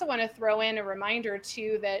thing. I also want to throw in a reminder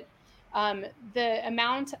too that the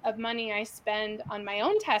amount of money I spend on my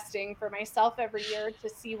own testing for myself every year to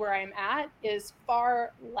see where I'm at is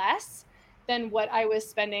far less than what I was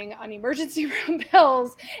spending on emergency room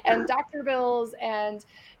bills and doctor bills and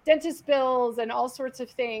dentist bills and all sorts of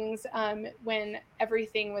things when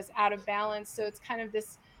everything was out of balance. So it's kind of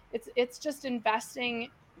this, it's just investing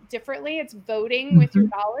differently. It's voting with your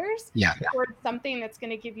dollars towards something that's going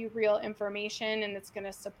to give you real information and that's going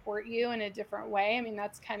to support you in a different way. I mean,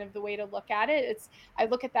 that's kind of the way to look at it. I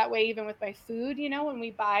look at that way even with my food. When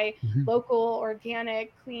we buy local,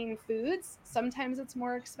 organic, clean foods, sometimes it's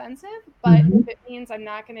more expensive, but if it means I'm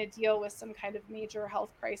not going to deal with some kind of major health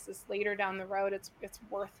crisis later down the road, it's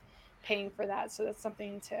worth paying for that. So that's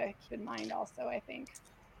something to keep in mind also, I think.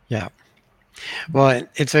 Yeah. Well,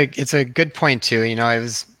 it's a good point too. I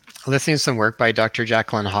was listening to some work by Dr.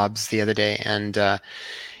 Jacqueline Hobbs the other day, and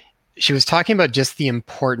she was talking about just the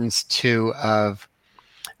importance too of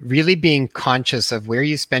really being conscious of where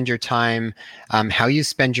you spend your time, how you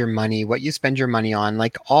spend your money, what you spend your money on.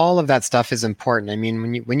 Like, all of that stuff is important. I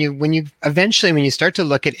mean, when you start to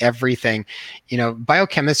look at everything,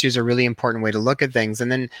 biochemistry is a really important way to look at things.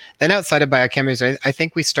 And then outside of biochemistry, I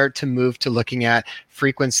think we start to move to looking at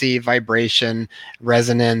frequency, vibration,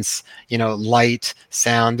 resonance, light,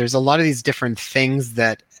 sound. There's a lot of these different things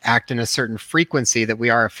that act in a certain frequency that we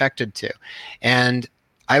are affected to. And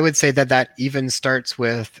I would say that even starts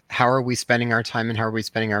with how are we spending our time and how are we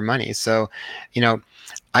spending our money. So,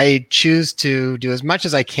 I choose to do as much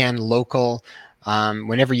as I can local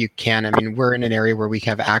whenever you can. I mean, we're in an area where we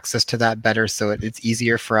have access to that better, so it's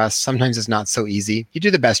easier for us. Sometimes it's not so easy. You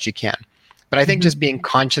do the best you can. But I think just being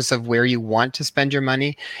conscious of where you want to spend your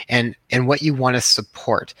money and what you want to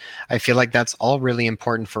support, I feel like that's all really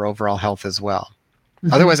important for overall health as well.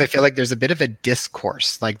 Otherwise, I feel like there's a bit of a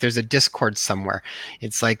discourse, like there's a discord somewhere.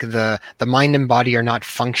 It's like the mind and body are not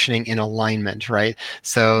functioning in alignment, right?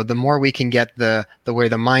 So the more we can get the where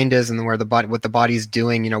the mind is and where the body, what the body's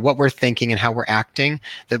doing, what we're thinking and how we're acting,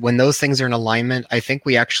 that when those things are in alignment, I think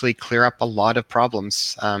we actually clear up a lot of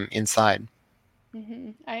problems inside.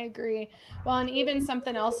 I agree. Well, and even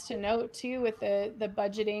something else to note too with the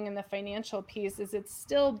budgeting and the financial piece is it's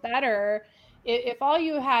still better if all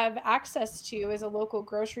you have access to is a local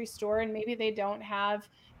grocery store and maybe they don't have,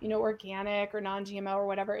 organic or non-GMO or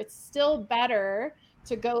whatever. It's still better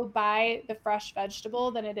to go buy the fresh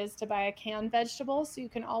vegetable than it is to buy a canned vegetable. So you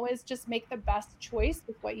can always just make the best choice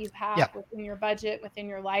with what you have within your budget, within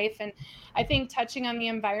your life. And I think touching on the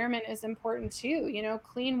environment is important too. You know,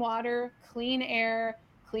 clean water, clean air,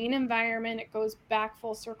 clean environment. It goes back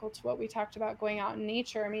full circle to what we talked about going out in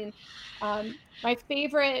nature. I mean, my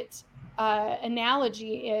favorite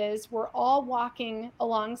analogy is we're all walking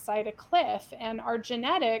alongside a cliff, and our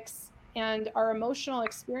genetics and our emotional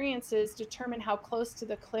experiences determine how close to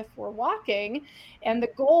the cliff we're walking. And the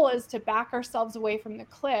goal is to back ourselves away from the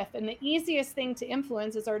cliff. And the easiest thing to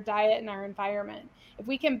influence is our diet and our environment. If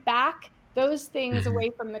we can back those things away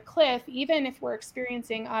from the cliff, even if we're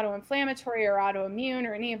experiencing autoinflammatory or autoimmune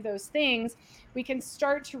or any of those things, we can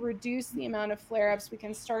start to reduce the amount of flare-ups. We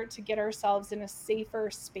can start to get ourselves in a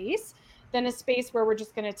safer space than a space where we're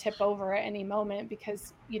just going to tip over at any moment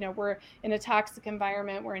because, you know, we're in a toxic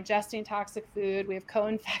environment, we're ingesting toxic food, we have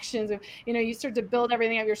co-infections, you know, you start to build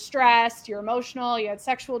everything up, you're stressed, you're emotional, you had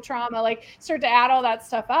sexual trauma, like start to add all that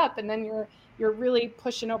stuff up, and then you're really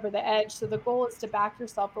pushing over the edge. So the goal is to back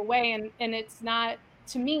yourself away. And it's not,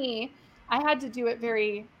 to me, I had to do it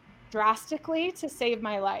very drastically to save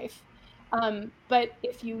my life. But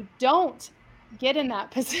if you don't get in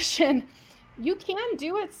that position, you can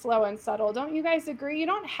do it slow and subtle. Don't you guys agree? You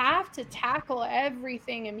don't have to tackle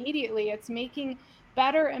everything immediately. It's making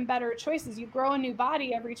better and better choices. You grow a new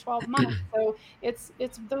body every 12 months. So it's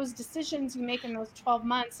those decisions you make in those 12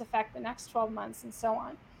 months affect the next 12 months and so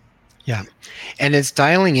on. Yeah. And it's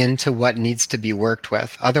dialing into what needs to be worked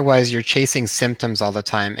with. Otherwise, you're chasing symptoms all the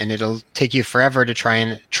time, and it'll take you forever to try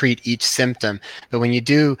and treat each symptom. But when you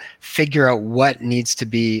do figure out what needs to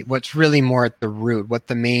be, what's really more at the root, what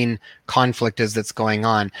the main conflict is that's going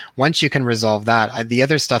on, once you can resolve that, the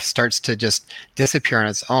other stuff starts to just disappear on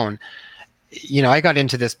its own. You know, I got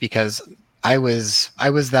into this because I was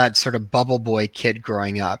that sort of bubble boy kid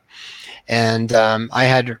growing up. And I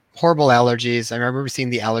had horrible allergies. I remember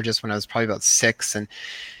seeing the allergist when I was probably about 6, and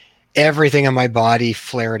everything in my body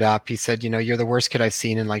flared up. He said, you know, you're the worst kid I've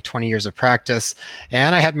seen in like 20 years of practice.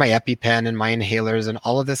 And I had my EpiPen and my inhalers and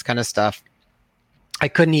all of this kind of stuff. I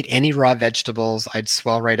couldn't eat any raw vegetables. I'd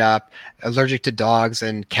swell right up, allergic to dogs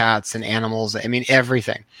and cats and animals. I mean,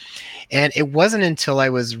 everything. And it wasn't until I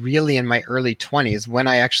was really in my early 20s when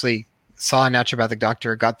I actually saw a naturopathic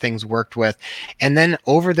doctor, got things worked with. And then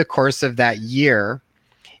over the course of that year,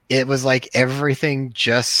 it was like everything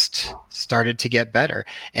just started to get better.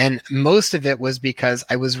 And most of it was because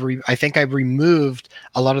I think I removed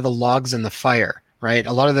a lot of the logs in the fire, right?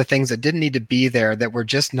 A lot of the things that didn't need to be there that were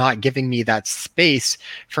just not giving me that space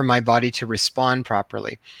for my body to respond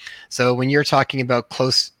properly. So when you're talking about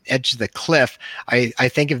close edge of the cliff, I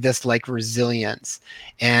think of this like resilience.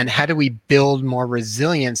 And how do we build more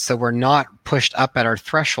resilience so we're not pushed up at our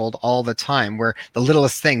threshold all the time, where the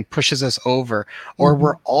littlest thing pushes us over, or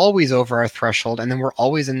we're always over our threshold, and then we're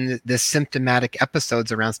always in this symptomatic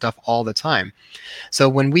episodes around stuff all the time. So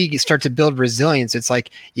when we start to build resilience, it's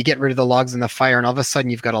like you get rid of the logs in the fire, and all of a sudden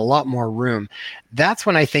you've got a lot more room. That's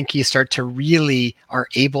when I think you start to really are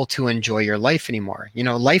able to enjoy your life anymore. You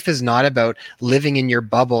know, life is not about living in your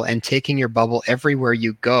bubble and taking your bubble everywhere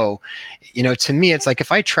you go. You know, to me, it's like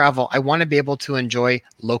if I travel, I want to be able to enjoy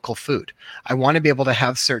local food. I want to be able to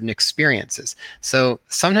have certain experiences. So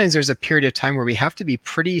sometimes there's a period of time where we have to be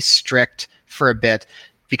pretty strict for a bit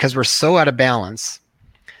because we're so out of balance.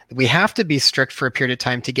 We have to be strict for a period of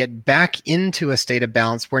time to get back into a state of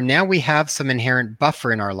balance where now we have some inherent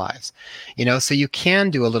buffer in our lives, you know, so you can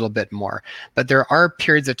do a little bit more. But there are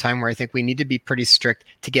periods of time where I think we need to be pretty strict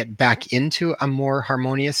to get back into a more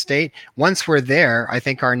harmonious state. Once we're there, I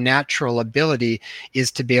think our natural ability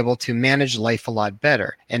is to be able to manage life a lot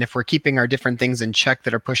better. And if we're keeping our different things in check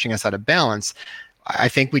that are pushing us out of balance, I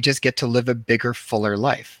think we just get to live a bigger, fuller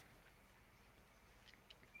life.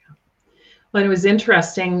 Well, it was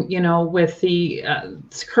interesting, you know, with the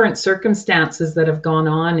current circumstances that have gone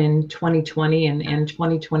on in 2020 and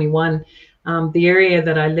 2021. The area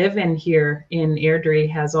that I live in here in Airdrie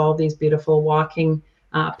has all these beautiful walking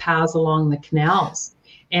paths along the canals.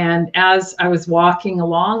 And as I was walking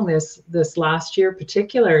along this last year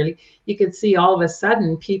particularly, you could see all of a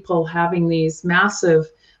sudden people having these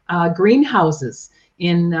massive greenhouses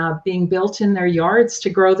being built in their yards to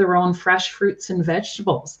grow their own fresh fruits and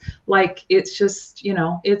vegetables. Like, it's just, you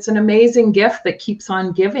know, it's an amazing gift that keeps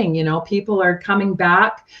on giving. You know, people are coming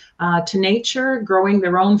back to nature, growing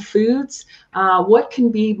their own foods. What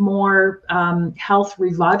can be more health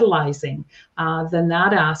revitalizing than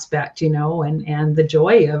that aspect, you know, and the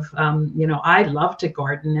joy of, you know, I love to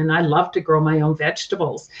garden and I love to grow my own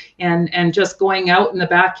vegetables, and just going out in the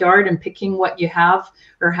backyard and picking what you have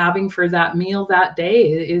or having for that meal that day.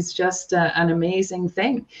 day is just an amazing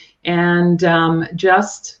thing. And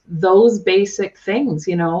just those basic things,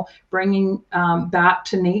 bringing back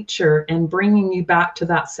to nature and bringing you back to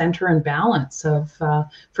that center and balance of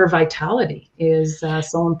for vitality is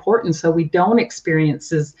so important. So we don't experience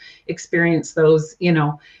those,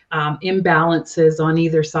 imbalances on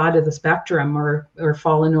either side of the spectrum or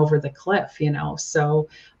falling over the cliff, So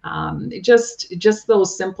just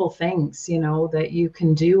those simple things, that you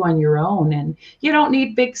can do on your own, and you don't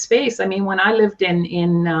need big space. I mean, when I lived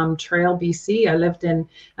in Trail, BC, I lived in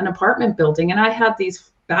an apartment building, and I had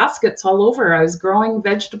these baskets all over. I was growing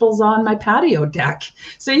vegetables on my patio deck.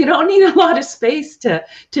 So you don't need a lot of space to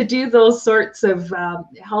do those sorts of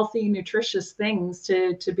healthy, nutritious things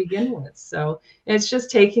to begin with. So it's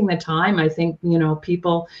just taking the time. I think,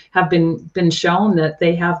 people have been shown that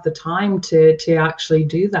they have the time to actually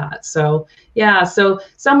do that. So yeah, so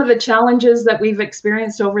some of the challenges that we've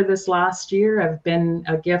experienced over this last year have been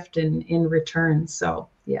a gift in return. So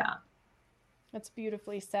yeah. That's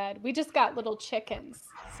beautifully said. We just got little chickens,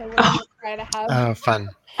 so we're going to try to have fun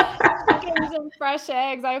chickens and fresh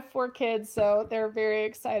eggs. I have 4 kids, so they're very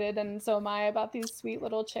excited, and so am I about these sweet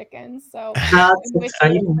little chickens. So that's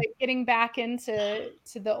exciting. Like getting back into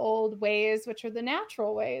the old ways, which are the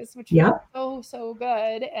natural ways, which are so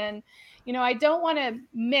good. And I don't want to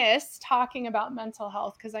miss talking about mental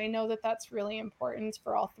health, because I know that that's really important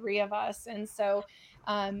for all 3 of us. And so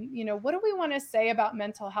what do we want to say about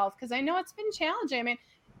mental health? Because I know it's been challenging. I mean,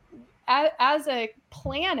 as a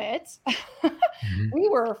planet, we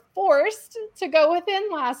were forced to go within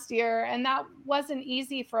last year, and that wasn't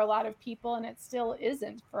easy for a lot of people, and it still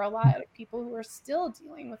isn't for a lot of people who are still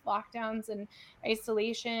dealing with lockdowns and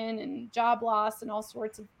isolation and job loss and all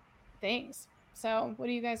sorts of things. So what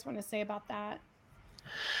do you guys want to say about that?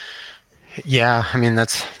 Yeah, I mean,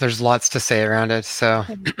 there's lots to say around it. So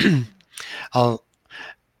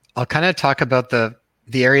I'll kind of talk about the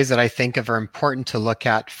areas that I think of are important to look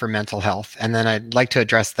at for mental health. And then I'd like to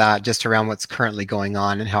address that just around what's currently going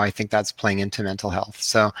on and how I think that's playing into mental health.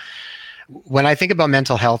 So when I think about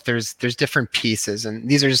mental health, there's different pieces, and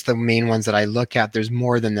these are just the main ones that I look at. There's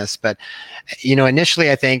more than this, but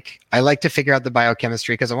initially I think I like to figure out the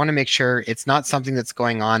biochemistry, because I want to make sure it's not something that's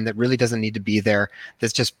going on that really doesn't need to be there,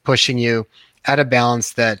 that's just pushing you at a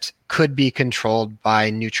balance that could be controlled by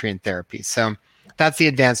nutrient therapy. So that's the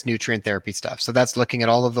advanced nutrient therapy stuff. So that's looking at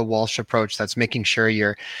all of the Walsh approach. That's making sure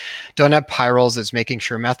you don't have pyrroles. It's making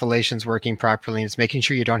sure methylation's working properly. And it's making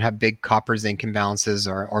sure you don't have big copper zinc imbalances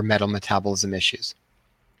or metal metabolism issues.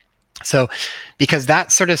 So because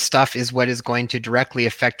that sort of stuff is what is going to directly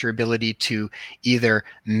affect your ability to either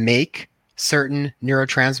make certain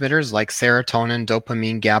neurotransmitters like serotonin,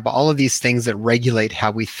 dopamine, GABA, all of these things that regulate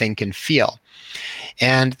how we think and feel.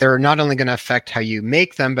 And they're not only going to affect how you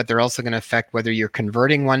make them, but they're also going to affect whether you're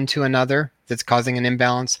converting one to another that's causing an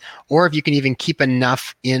imbalance, or if you can even keep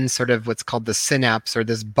enough in sort of what's called the synapse, or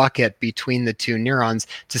this bucket between the 2 neurons,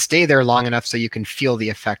 to stay there long enough so you can feel the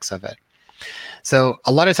effects of it. So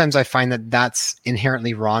a lot of times I find that that's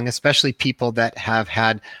inherently wrong, especially people that have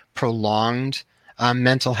had prolonged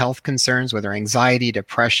mental health concerns, whether anxiety,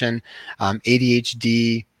 depression,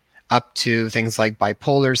 ADHD, up to things like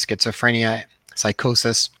bipolar, schizophrenia,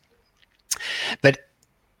 psychosis.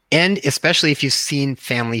 And especially if you've seen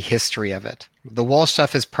family history of it. The Walsh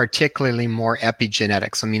stuff is particularly more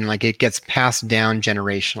epigenetics. I mean, like, it gets passed down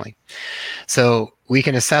generationally. So we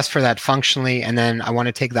can assess for that functionally, and then I want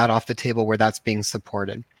to take that off the table where that's being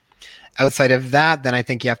supported. Outside of that, then I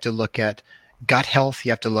think you have to look at gut health,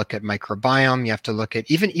 you have to look at microbiome, you have to look at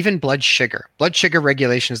even blood sugar. Blood sugar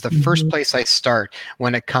regulation is the first place I start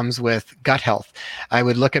when it comes with gut health. I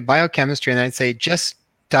would look at biochemistry, and I'd say just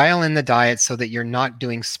dial in the diet so that you're not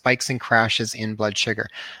doing spikes and crashes in blood sugar.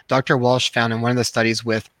 Dr. Walsh found in one of the studies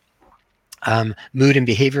with mood and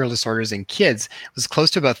behavioral disorders in kids, was close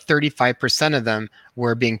to about 35% of them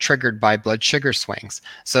were being triggered by blood sugar swings.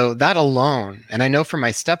 So that alone, and I know for my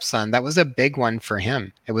stepson, that was a big one for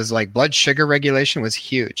him. It was like blood sugar regulation was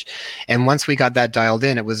huge. And once we got that dialed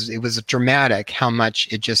in, it was dramatic how much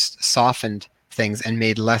it just softened things and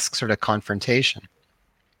made less sort of confrontation.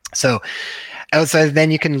 So outside, then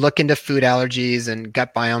you can look into food allergies and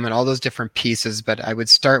gut biome and all those different pieces, but I would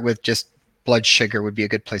start with just blood sugar would be a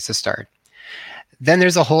good place to start. Then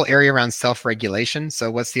there's a whole area around self-regulation.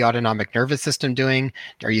 So what's the autonomic nervous system doing?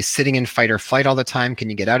 Are you sitting in fight or flight all the time? Can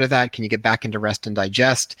you get out of that? Can you get back into rest and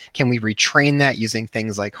digest? Can we retrain that using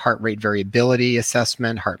things like heart rate variability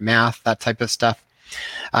assessment, heart math, that type of stuff?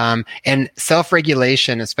 And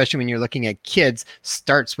self-regulation, especially when you're looking at kids,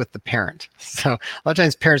 starts with the parent. So a lot of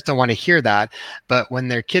times parents don't want to hear that, but when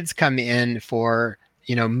their kids come in for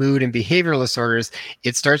mood and behavioral disorders,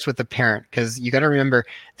 it starts with the parent, because you got to remember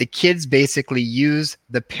the kids basically use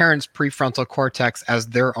the parent's prefrontal cortex as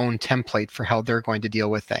their own template for how they're going to deal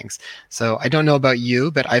with things. So I don't know about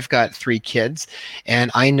you, but I've got 3 kids,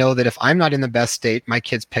 and I know that if I'm not in the best state, my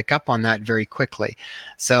kids pick up on that very quickly.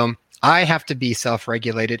 So I have to be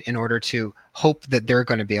self-regulated in order to hope that they're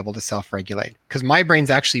going to be able to self-regulate, because my brain's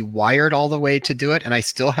actually wired all the way to do it, and I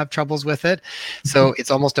still have troubles with it. So it's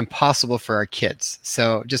almost impossible for our kids.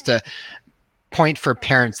 So just a point for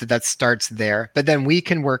parents that starts there. But then we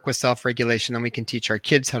can work with self-regulation, and we can teach our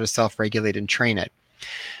kids how to self-regulate and train it.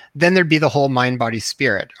 Then there'd be the whole mind, body,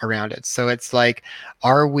 spirit around it. So it's like,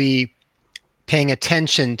 are we paying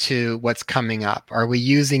attention to what's coming up? Are we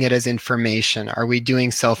using it as information? Are we doing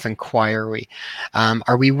self-inquiry?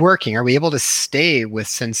 Are we working? Are we able to stay with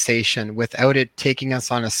sensation without it taking us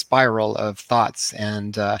on a spiral of thoughts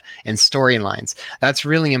and storylines? That's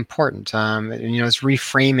really important. It's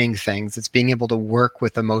reframing things. It's being able to work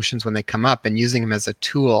with emotions when they come up and using them as a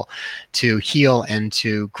tool to heal and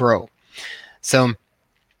to grow. So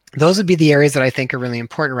those would be the areas that I think are really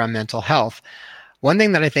important around mental health. One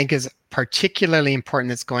thing that I think is particularly important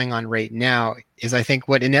that's going on right now is, I think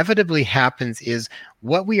what inevitably happens is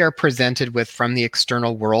what we are presented with from the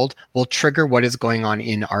external world will trigger what is going on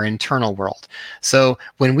in our internal world. So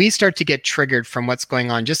when we start to get triggered from what's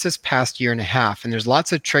going on just this past year and a half, and there's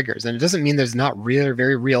lots of triggers, and it doesn't mean there's not real,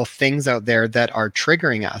 very real things out there that are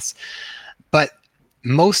triggering us, but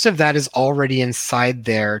most of that is already inside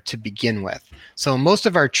there to begin with. So most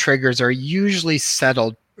of our triggers are usually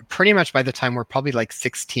settled pretty much by the time we're probably like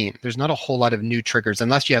 16. There's not a whole lot of new triggers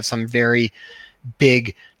unless you have some very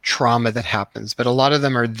big trauma that happens, but a lot of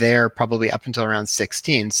them are there probably up until around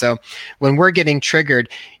 16. So when we're getting triggered,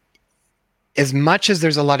 as much as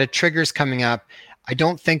there's a lot of triggers coming up, I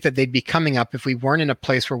don't think that they'd be coming up if we weren't in a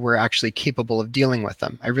place where we're actually capable of dealing with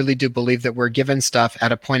them. I really do believe that we're given stuff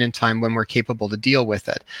at a point in time when we're capable to deal with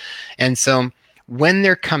it. And so when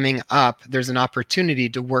they're coming up, there's an opportunity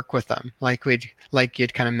to work with them, like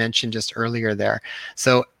you'd kind of mentioned just earlier there.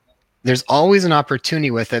 So there's always an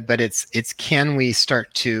opportunity with it, but it's can we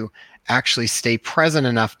start to actually stay present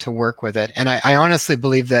enough to work with it? And I honestly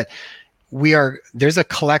believe that there's a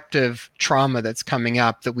collective trauma that's coming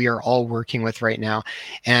up that we are all working with right now.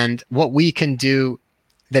 And what we can do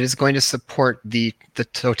that is going to support the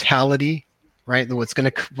totality, right? What's going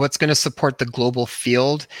to support the global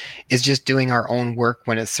field is just doing our own work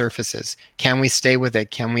when it surfaces. Can we stay with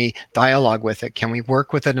it? Can we dialogue with it? Can we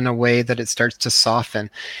work with it in a way that it starts to soften?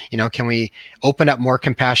 Can we open up more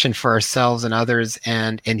compassion for ourselves and others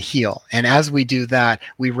and heal? And as we do that,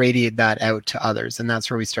 we radiate that out to others. And that's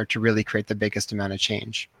where we start to really create the biggest amount of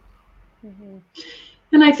change. Mm-hmm.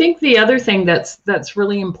 And I think the other thing that's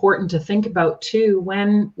really important to think about too,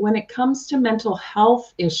 when it comes to mental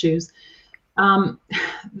health issues,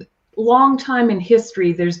 long time in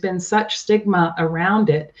history, there's been such stigma around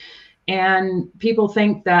it, and people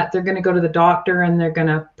think that they're going to go to the doctor and they're going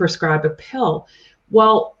to prescribe a pill.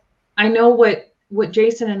 Well, I know what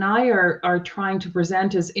Jason and I are trying to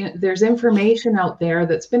present is there's information out there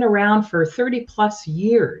that's been around for 30 plus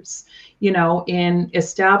years, in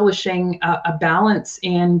establishing a balance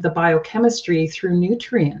in the biochemistry through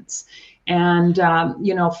nutrients, and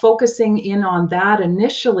focusing in on that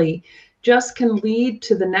initially just can lead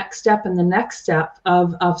to the next step and the next step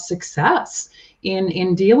of success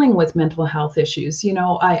in dealing with mental health issues.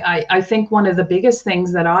 I think one of the biggest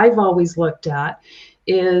things that I've always looked at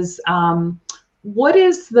is what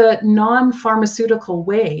is the non-pharmaceutical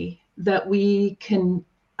way that we can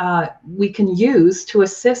use to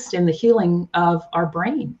assist in the healing of our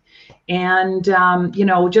brain. And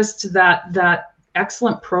just that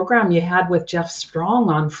excellent program you had with Jeff Strong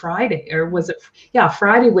on Friday, or was it? Yeah,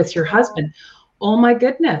 Friday with your husband. Oh my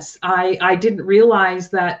goodness. I didn't realize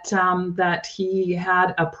that he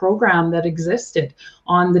had a program that existed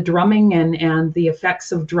on the drumming and the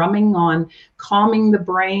effects of drumming on calming the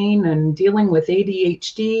brain and dealing with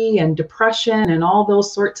ADHD and depression and all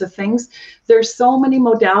those sorts of things. There's so many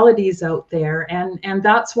modalities out there. And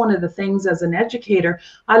that's one of the things as an educator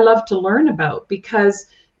I love to learn about, because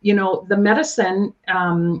the medicine,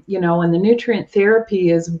 and the nutrient therapy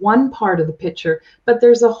is one part of the picture, but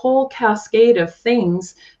there's a whole cascade of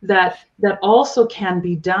things that also can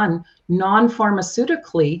be done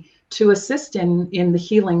non-pharmaceutically to assist in the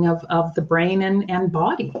healing of the brain and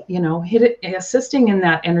body, assisting in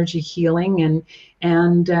that energy healing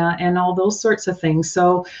and all those sorts of things.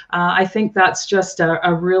 So I think that's just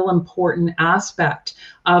a real important aspect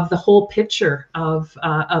of the whole picture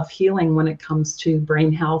of healing when it comes to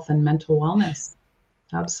brain health and mental wellness.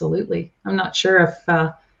 Absolutely. I'm not sure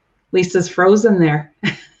Lisa's frozen there.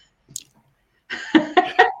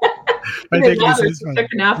 I think this is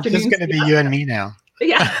it's just going to be you and me now.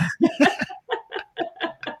 Yeah.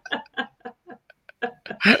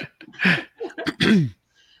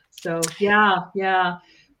 So yeah.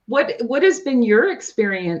 What has been your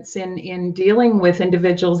experience in dealing with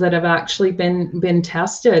individuals that have actually been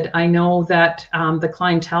tested? I know that the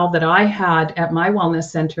clientele that I had at my wellness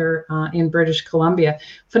center in British Columbia,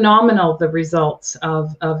 phenomenal, the results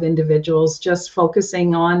of individuals just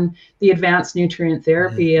focusing on the advanced nutrient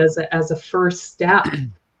therapy as a first step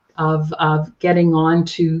of getting on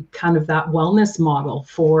to kind of that wellness model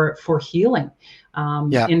for healing.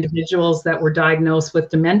 Individuals that were diagnosed with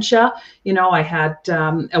dementia. I had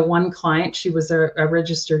one client, she was a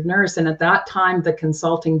registered nurse, and at that time the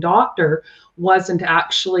consulting doctor wasn't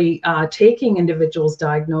actually taking individuals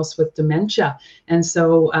diagnosed with dementia, and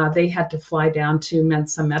so they had to fly down to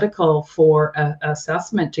Mensa Medical for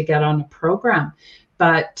assessment to get on a program.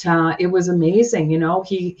 But it was amazing.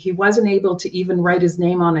 He wasn't able to even write his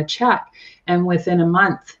name on a check, and within a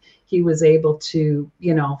month he was able to,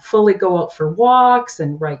 fully go out for walks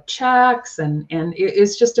and write checks. And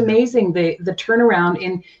it's just amazing, the turnaround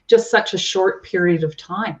in just such a short period of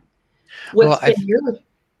time.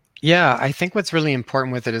 I think what's really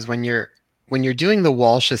important with it is when you're doing the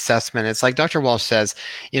Walsh assessment, it's like Dr. Walsh says,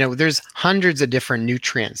 there's hundreds of different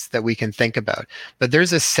nutrients that we can think about, but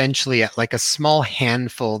there's essentially like a small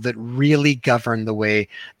handful that really govern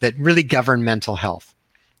mental health.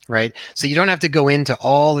 Right? So you don't have to go into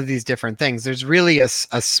all of these different things. There's really a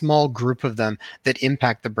small group of them that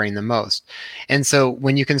impact the brain the most. And so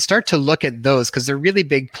when you can start to look at those, because they're really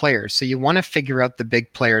big players, so you want to figure out the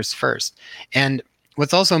big players first. And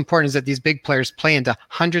what's also important is that these big players play into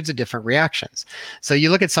hundreds of different reactions. So you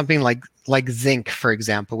look at something like zinc, for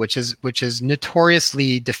example, which is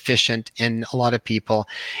notoriously deficient in a lot of people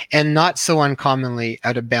and not so uncommonly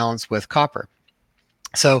out of balance with copper.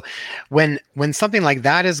 So when something like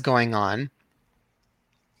that is going on,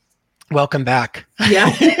 welcome back. Yeah.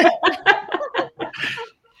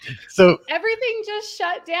 So everything just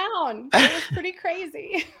shut down. It was pretty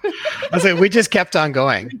crazy. We just kept on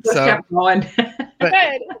going. Kept going.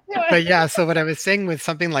 but yeah, so what I was saying with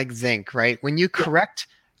something like zinc, right? When you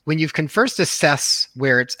can first assess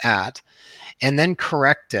where it's at and then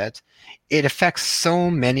correct it, it affects so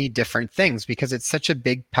many different things because it's such a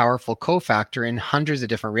big, powerful cofactor in hundreds of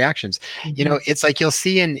different reactions. Mm-hmm. It's like you'll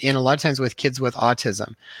see in a lot of times with kids with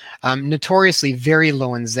autism, notoriously very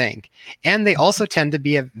low in zinc. And they also tend to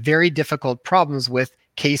be very difficult problems with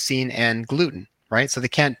casein and gluten, right? So they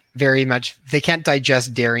can't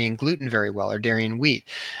digest dairy and gluten very well, or dairy and wheat,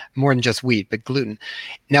 more than just wheat, but gluten.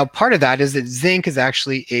 Now, part of that is that zinc is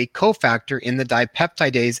actually a cofactor in the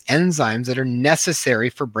dipeptidase enzymes that are necessary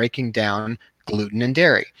for breaking down gluten and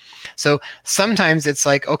dairy. So sometimes it's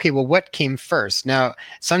like, okay, well, what came first? Now,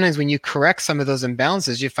 sometimes when you correct some of those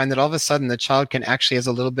imbalances, you find that all of a sudden the child can actually has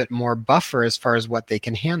a little bit more buffer as far as what they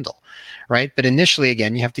can handle, right? But initially,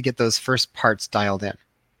 again, you have to get those first parts dialed in.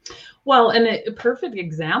 Well, and a perfect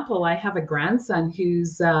example, I have a grandson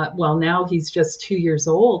who's, now he's just 2 years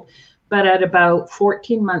old, but at about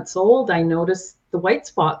 14 months old, I noticed the white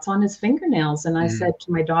spots on his fingernails. And I said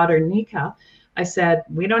to my daughter, Nika, I said,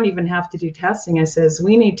 we don't even have to do testing. I says,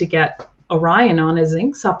 we need to get Orion on a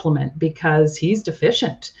zinc supplement because he's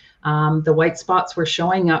deficient. The white spots were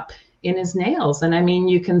showing up in his nails. And I mean,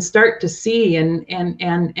 you can start to see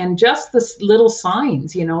and just the little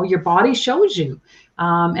signs, your body shows you.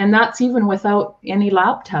 And that's even without any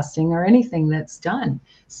lab testing or anything that's done.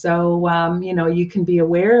 So, you can be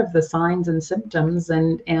aware of the signs and symptoms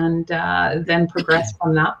and then progress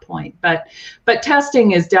from that point. But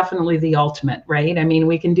testing is definitely the ultimate, right? I mean,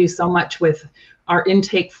 we can do so much with our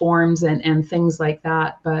intake forms and things like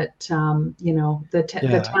that. But,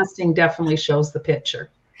 the testing definitely shows the picture.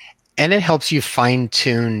 And it helps you fine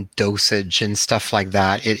tune dosage and stuff like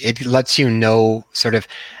that. It lets you know sort of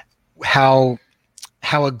how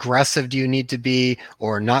aggressive do you need to be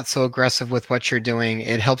or not so aggressive with what you're doing.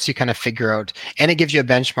 It helps you kind of figure out, and it gives you a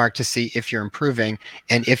benchmark to see if you're improving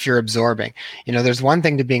and if you're absorbing. There's one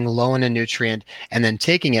thing to being low in a nutrient and then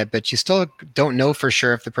taking it, but you still don't know for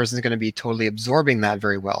sure if the person's going to be totally absorbing that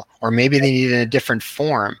very well, or maybe they need it in a different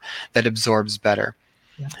form that absorbs better.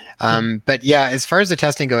 Yeah. But yeah, as far as the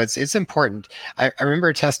testing goes, it's important. I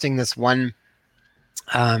remember testing this one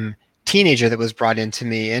teenager that was brought into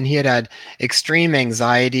me, and he had extreme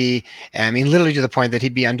anxiety. I mean, literally to the point that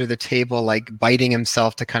he'd be under the table, like biting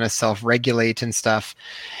himself to kind of self-regulate and stuff.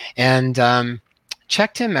 And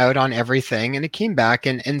checked him out on everything, and it came back.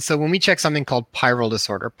 And so when we check something called pyrrole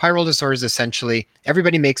disorder is essentially,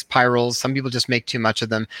 everybody makes pyrroles. Some people just make too much of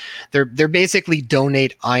them. They're basically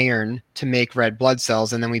donate iron to make red blood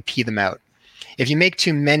cells, and then we pee them out. If you make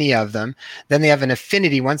too many of them, then they have an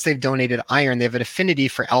affinity. Once they've donated iron, they have an affinity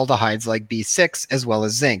for aldehydes like B6 as well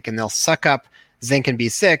as zinc, and they'll suck up zinc and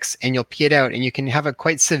B6, and you'll pee it out, and you can have a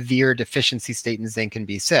quite severe deficiency state in zinc and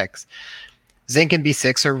B6. Zinc and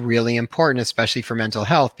B6 are really important, especially for mental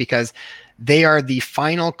health, because they are the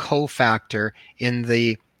final cofactor in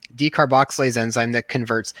the decarboxylase enzyme that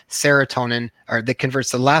converts serotonin, or that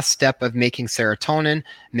converts the last step of making serotonin,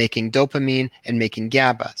 making dopamine, and making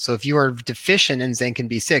GABA. So if you are deficient in zinc and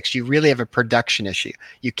B6, you really have a production issue.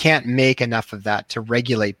 You can't make enough of that to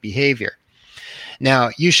regulate behavior.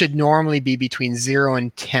 Now, you should normally be between 0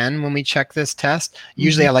 and 10 when we check this test.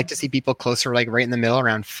 Usually I like to see people closer, like right in the middle,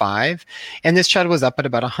 around 5. And this child was up at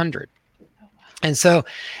about 100. And so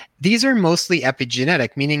these are mostly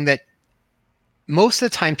epigenetic, meaning that most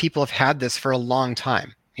of the time people have had this for a long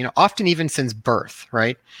time, often even since birth,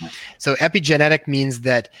 right? So epigenetic means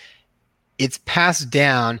that it's passed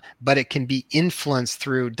down, but it can be influenced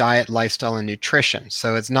through diet, lifestyle, and nutrition.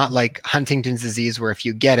 So it's not like Huntington's disease where if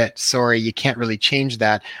you get it, sorry, you can't really change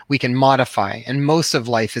that. We can modify, and most of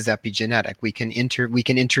life is epigenetic. We can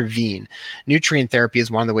intervene. Nutrient therapy is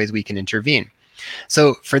one of the ways we can intervene.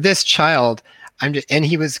 So for this child, and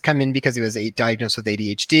he was come in because he was diagnosed with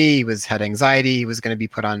ADHD. He had anxiety. He was going to be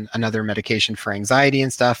put on another medication for anxiety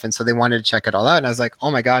and stuff. And so they wanted to check it all out. And I was like, oh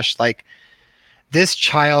my gosh, like, this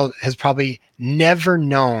child has probably never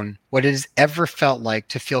known what it has ever felt like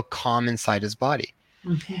to feel calm inside his body.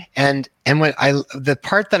 Mm-hmm. And the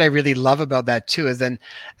part that I really love about that too is then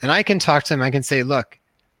I can talk to him. I can say, look,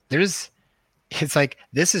 it's like,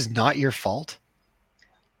 this is not your fault.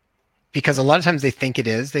 Because a lot of times they think it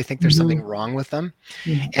is. They think there's something wrong with them.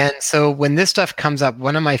 Mm-hmm. And so when this stuff comes up,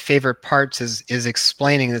 one of my favorite parts is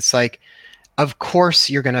explaining, it's like, of course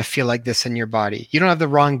you're going to feel like this in your body. You don't have the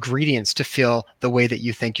raw ingredients to feel the way that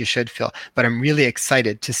you think you should feel. But I'm really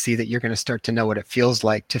excited to see that you're going to start to know what it feels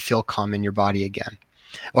like to feel calm in your body again.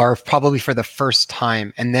 Or probably for the first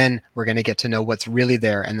time. And then we're going to get to know what's really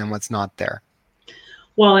there and then what's not there.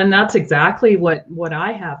 Well, and that's exactly what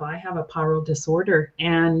I have. I have a pyrrole disorder,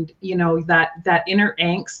 and that inner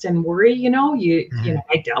angst and worry,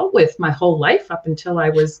 I dealt with my whole life up until I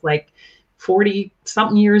was like 40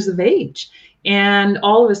 something years of age. And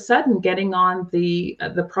all of a sudden getting on the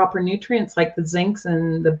proper nutrients like the zincs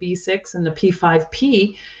and the B6 and the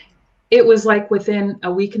P5P, it was like within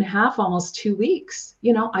a week and a half, almost 2 weeks,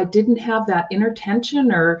 I didn't have that inner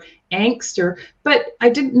tension or angst but I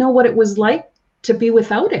didn't know what it was like to be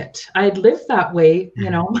without it. I had lived that way,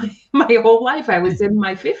 my whole life. I was in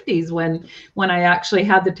my 50s when I actually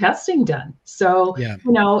had the testing done. So, yeah.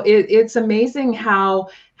 It's amazing how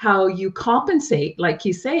you compensate, like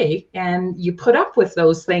you say, and you put up with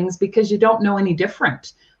those things because you don't know any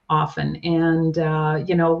different often. And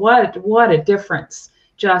what a difference.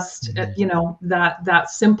 Just that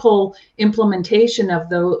simple implementation of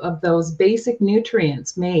those basic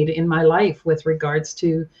nutrients made in my life with regards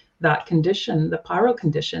to that condition, the pyrrole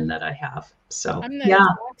condition that I have. So I'm the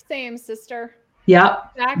exact same, sister. Yeah.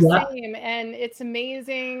 Exact same. And it's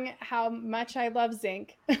amazing how much I love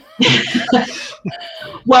zinc.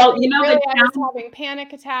 Well, really, I was having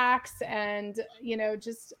panic attacks and,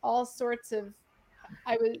 just all sorts of,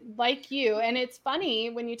 I was like you. And it's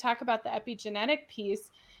funny when you talk about the epigenetic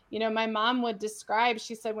piece, my mom would describe,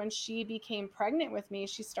 she said when she became pregnant with me,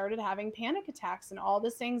 she started having panic attacks and all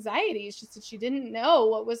this anxiety. She said she didn't know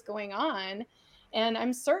what was going on. And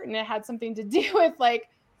I'm certain it had something to do with like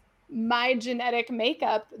my genetic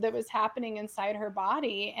makeup that was happening inside her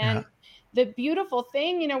body. And the beautiful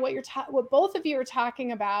thing, what both of you are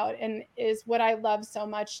talking about, and is what I love so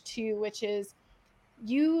much too, which is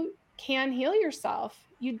you can heal yourself.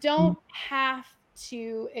 You don't have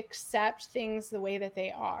to accept things the way that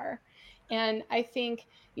they are. And I think,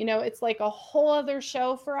 it's like a whole other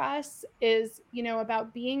show for us is,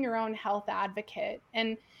 about being your own health advocate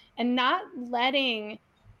and not letting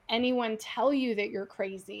anyone tell you that you're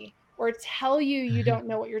crazy or tell you don't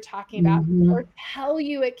know what you're talking about or tell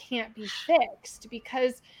you it can't be fixed.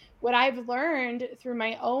 Because what I've learned through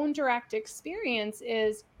my own direct experience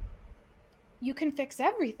is you can fix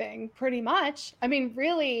everything pretty much. I mean,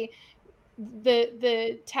 really,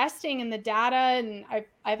 the testing and the data, and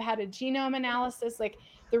I've had a genome analysis. Like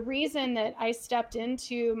the reason that I stepped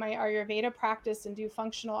into my Ayurveda practice and do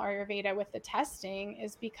functional Ayurveda with the testing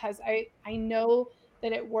is because I know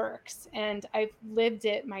that it works and I've lived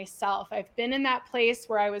it myself. I've been in that place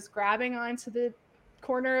where I was grabbing onto the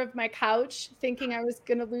corner of my couch thinking I was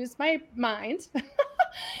going to lose my mind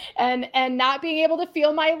and not being able to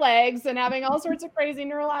feel my legs and having all sorts of crazy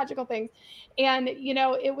neurological things. And,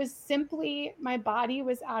 it was simply my body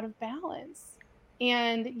was out of balance.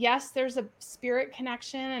 And yes, there's a spirit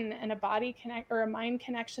connection and a body connect or a mind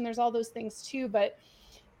connection. There's all those things too. But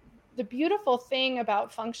the beautiful thing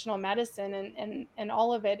about functional medicine and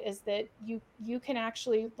all of it is that you can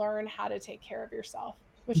actually learn how to take care of yourself,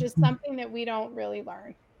 which is something that we don't really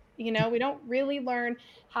learn. We don't really learn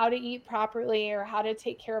how to eat properly or how to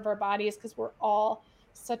take care of our bodies because we're all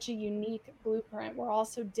such a unique blueprint. We're all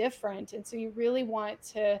so different. And so you really want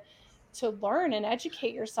to learn and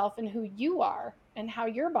educate yourself in who you are and how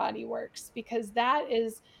your body works, because that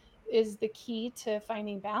is the key to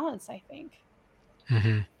finding balance, I think.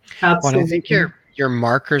 Mm-hmm. Well, I think your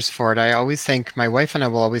markers for it, I always think my wife and I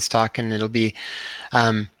will always talk, and it'll be,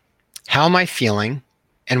 how am I feeling?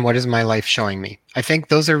 And what is my life showing me? I think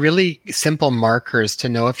those are really simple markers to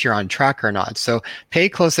know if you're on track or not. So pay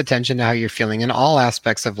close attention to how you're feeling in all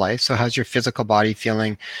aspects of life. So how's your physical body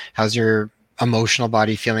feeling? How's your emotional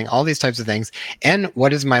body feeling? All these types of things. And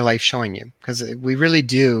what is my life showing you? Because we really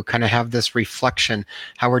do kind of have this reflection.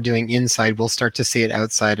 How we're doing inside, we'll start to see it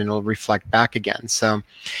outside and it'll reflect back again. So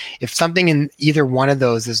if something in either one of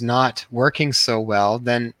those is not working so well,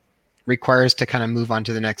 then requires to kind of move on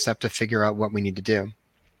to the next step to figure out what we need to do.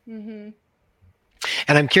 Mm-hmm.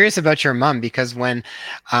 And I'm curious about your mom, because when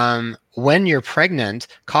you're pregnant,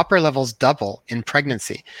 copper levels double in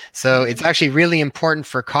pregnancy. So it's actually really important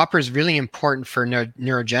copper is really important for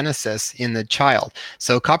neurogenesis in the child.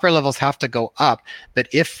 So copper levels have to go up. But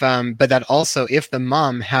if the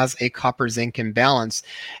mom has a copper zinc imbalance,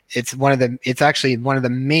 it's actually one of the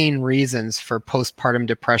main reasons for postpartum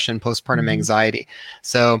depression, postpartum anxiety.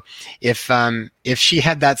 So if she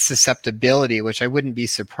had that susceptibility, which I wouldn't be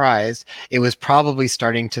surprised, it was probably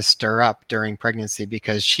starting to stir up during pregnancy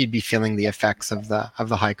because she'd be feeling the effects of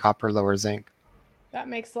the high copper, lower zinc. That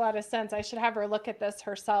makes a lot of sense. I should have her look at this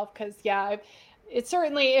herself, because it's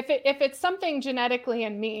certainly, if it's something genetically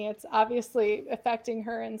in me, it's obviously affecting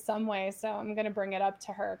her in some way. So I'm going to bring it up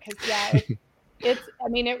to her, because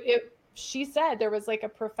she said there was like a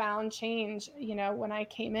profound change, when I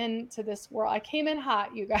came into this world. I came in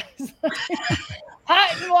hot, you guys.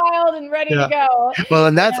 Hot and wild and ready to go. Well,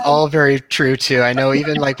 and that's all very true too. I know,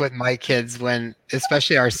 even like with my kids,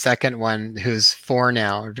 especially our second one, who's 4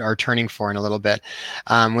 now, or turning 4 in a little bit,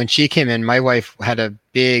 when she came in, my wife had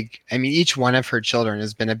each one of her children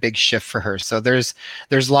has been a big shift for her. So there's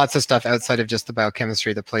lots of stuff outside of just the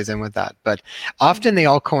biochemistry that plays in with that. But often they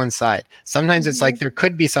all coincide. Sometimes it's like there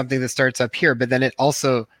could be something that starts up here, but then it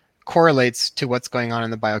also correlates to what's going on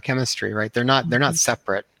in the biochemistry, right? They're not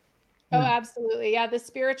separate. Oh, absolutely. Yeah. The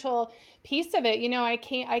spiritual piece of it,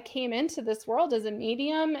 I came into this world as a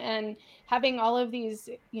medium, and having all of these,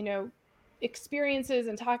 experiences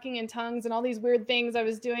and talking in tongues and all these weird things I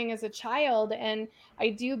was doing as a child. And I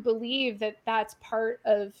do believe that that's part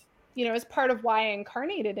of, is part of why I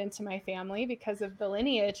incarnated into my family, because of the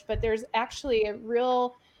lineage. But there's actually a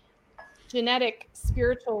real genetic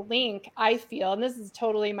spiritual link, I feel, and this is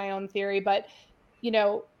totally my own theory, but,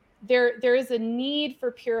 there is a need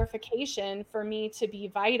for purification for me to be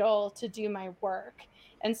vital to do my work.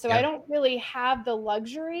 And so I don't really have the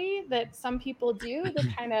luxury that some people do to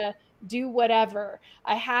kind of do whatever.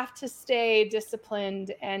 I have to stay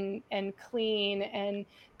disciplined and clean and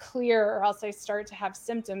clear, or else I start to have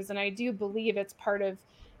symptoms. And I do believe it's part of,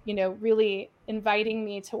 really inviting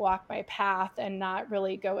me to walk my path and not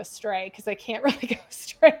really go astray, because I can't really go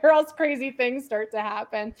astray, or else crazy things start to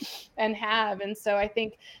happen and have. And so I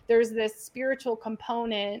think there's this spiritual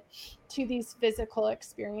component to these physical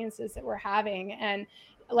experiences that we're having. And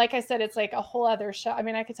like I said, it's like a whole other show. I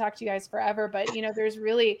mean, I could talk to you guys forever, but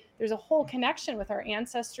there's a whole connection with our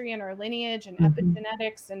ancestry and our lineage and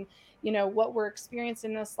epigenetics and, what we're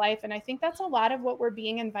experiencing in this life. And I think that's a lot of what we're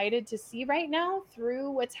being invited to see right now through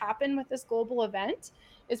what's happened with this global event,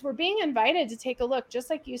 is we're being invited to take a look, just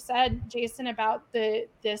like you said, Jason, about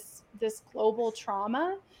this global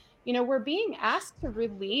trauma. We're being asked to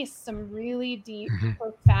release some really deep,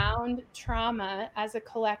 profound trauma as a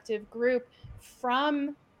collective group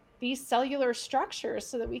from these cellular structures,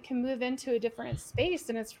 so that we can move into a different space.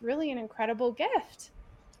 And it's really an incredible gift.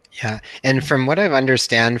 Yeah. And from what I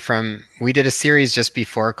understand we did a series just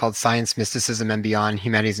before called Science, Mysticism, and Beyond,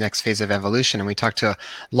 Humanity's Next Phase of Evolution. And we talked to a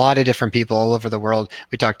lot of different people all over the world.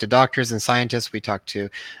 We talked to doctors and scientists. We talked to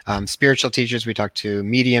spiritual teachers. We talked to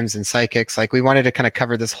mediums and psychics. Like, we wanted to kind of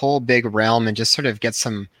cover this whole big realm and just sort of get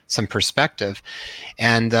some perspective.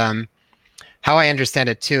 And how I understand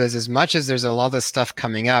it too is, as much as there's a lot of stuff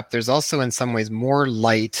coming up, there's also in some ways more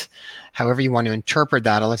light, however you want to interpret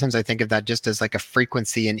that. A lot of times I think of that just as like a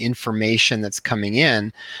frequency and information that's coming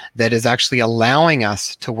in that is actually allowing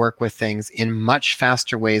us to work with things in much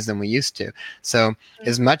faster ways than we used to. So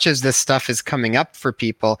as much as this stuff is coming up for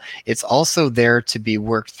people, it's also there to be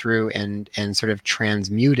worked through and sort of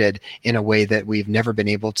transmuted in a way that we've never been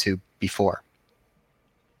able to before.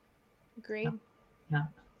 Agreed. Yeah.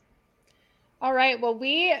 All right. Well,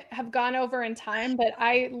 we have gone over in time, but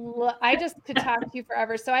I just could talk to you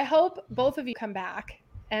forever. So I hope both of you come back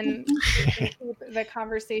and keep the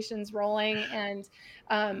conversations rolling. And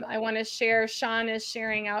I want to share, Sean is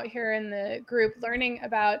sharing out here in the group, learning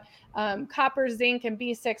about copper, zinc, and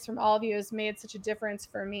B6 from all of you has made such a difference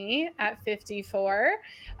for me at 54.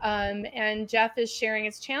 And Jeff is sharing,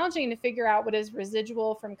 it's challenging to figure out what is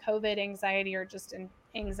residual from COVID anxiety or just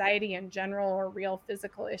anxiety in general or real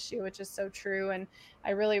physical issue, which is so true. And I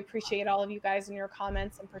really appreciate all of you guys and your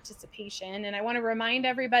comments and participation. And I want to remind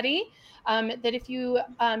everybody that if you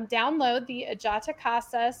download the Ajata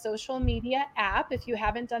Casa social media app, if you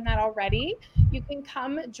haven't done that already, you can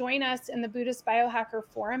come join us in the Buddhist Biohacker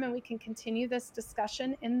Forum and we can continue this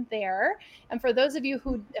discussion in there. And for those of you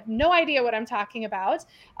who have no idea what I'm talking about,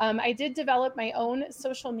 I did develop my own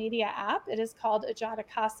social media app. It is called Ajata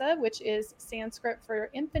Casa, which is Sanskrit for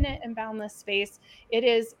infinite and boundless space. It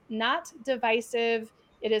is not divisive,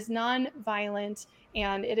 it is non-violent,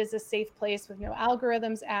 and it is a safe place with no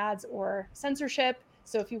algorithms, ads, or censorship.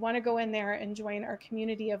 So if you want to go in there and join our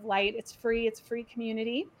community of light, it's free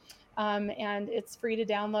community, and it's free to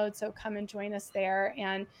download. So come and join us there.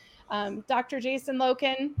 And Dr. Jason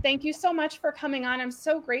Loken, thank you so much for coming on. I'm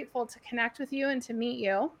so grateful to connect with you and to meet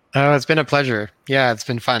you. Oh, it's been a pleasure. Yeah, it's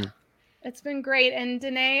been fun. It's been great. And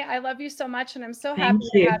Danae, I love you so much. And I'm so happy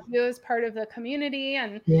to have you as part of the community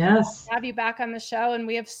and have you back on the show. And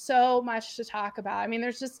we have so much to talk about. I mean,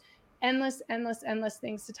 there's just endless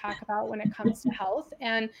things to talk about when it comes to health.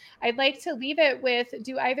 And I'd like to leave it with,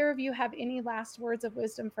 do either of you have any last words of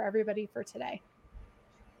wisdom for everybody for today?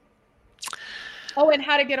 Oh, and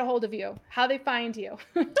how to get a hold of you, how they find you.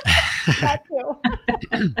 That too.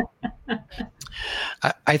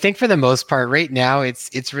 I think for the most part right now,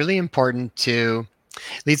 it's really important to,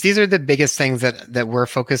 at least these are the biggest things that we're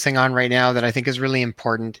focusing on right now that I think is really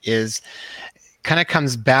important, is kind of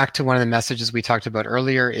comes back to one of the messages we talked about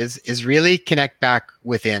earlier, is really connect back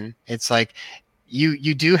within. It's like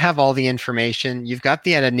you do have all the information. You've got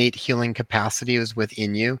the innate healing capacity is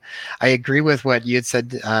within you. I agree with what you had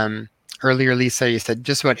said earlier, Lisa. You said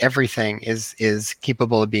just about everything is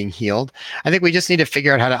capable of being healed. I think we just need to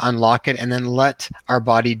figure out how to unlock it and then let our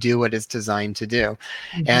body do what it's designed to do.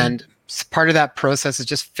 Mm-hmm. And part of that process is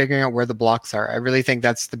just figuring out where the blocks are. I really think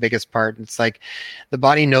that's the biggest part. It's like the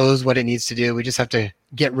body knows what it needs to do. We just have to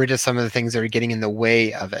get rid of some of the things that are getting in the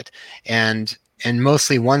way of it. And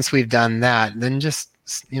mostly once we've done that, then just,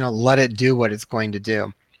 let it do what it's going to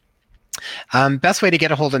do. Best way to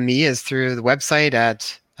get a hold of me is through the website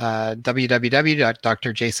at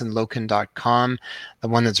www.drjasonloken.com, the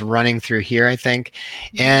one that's running through here, I think.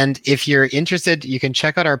 And if you're interested, you can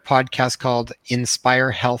check out our podcast called Inspire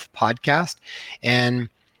Health Podcast. And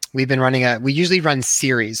we've been we usually run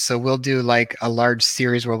series. So we'll do like a large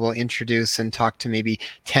series where we'll introduce and talk to maybe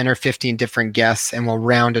 10 or 15 different guests, and we'll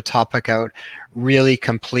round a topic out really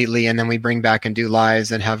completely. And then we bring back and do lives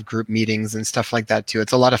and have group meetings and stuff like that too.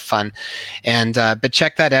 It's a lot of fun. And, but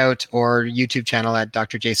check that out, or YouTube channel at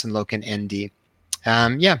Dr. Jason Loken ND.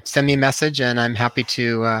 Send me a message and I'm happy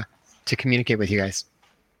to communicate with you guys.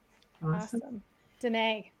 Awesome.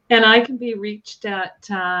 Danae. And I can be reached at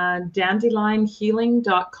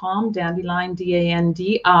dandelionhealing.com, dandelion,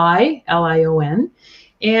 DANDILION.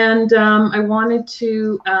 And I wanted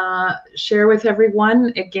to share with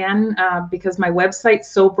everyone again, because my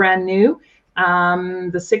website's so brand new,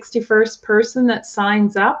 the 61st person that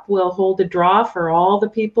signs up will hold a draw for all the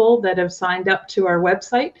people that have signed up to our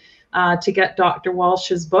website to get Dr.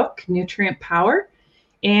 Walsh's book, Nutrient Power.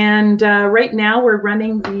 And right now we're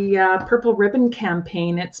running the Purple Ribbon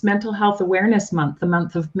campaign. It's Mental Health Awareness Month, the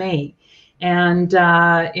month of May. And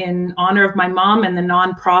in honor of my mom and the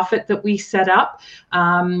nonprofit that we set up,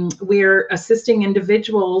 we're assisting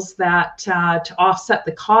individuals that to offset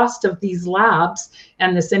the cost of these labs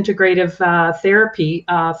and this integrative therapy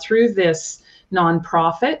through this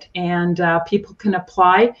nonprofit. And people can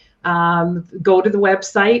apply. Go to the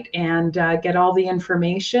website and get all the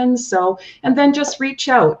information. And then just reach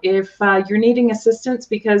out if you're needing assistance,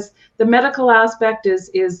 because the medical aspect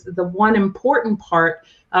is the one important part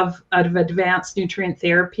of advanced nutrient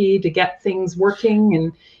therapy to get things working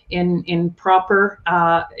and in proper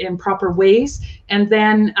ways. And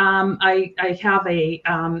then I have a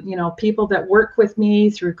people that work with me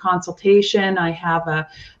through consultation. I have a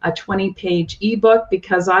 20-page ebook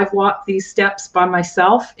because I've walked these steps by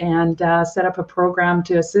myself and set up a program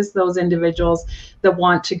to assist those individuals that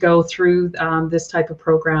want to go through this type of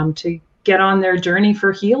program to get on their journey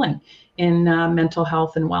for healing in mental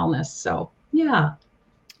health and wellness. So yeah.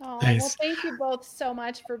 Oh, Nice. well, thank you both so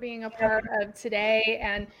much for being a part of today.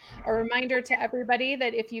 And a reminder to everybody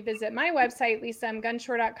that if you visit my website,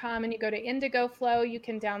 lisamgunshore.com, and you go to Indigo Flow, you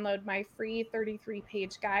can download my free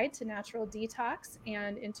 33-page guide to natural detox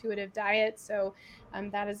and intuitive diet. So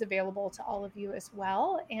that is available to all of you as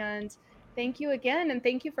well. And thank you again. And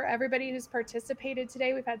thank you for everybody who's participated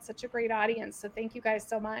today. We've had such a great audience. So thank you guys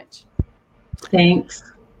so much. Thanks.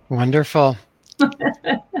 Wonderful.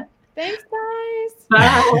 Thanks, guys.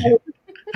 Bye.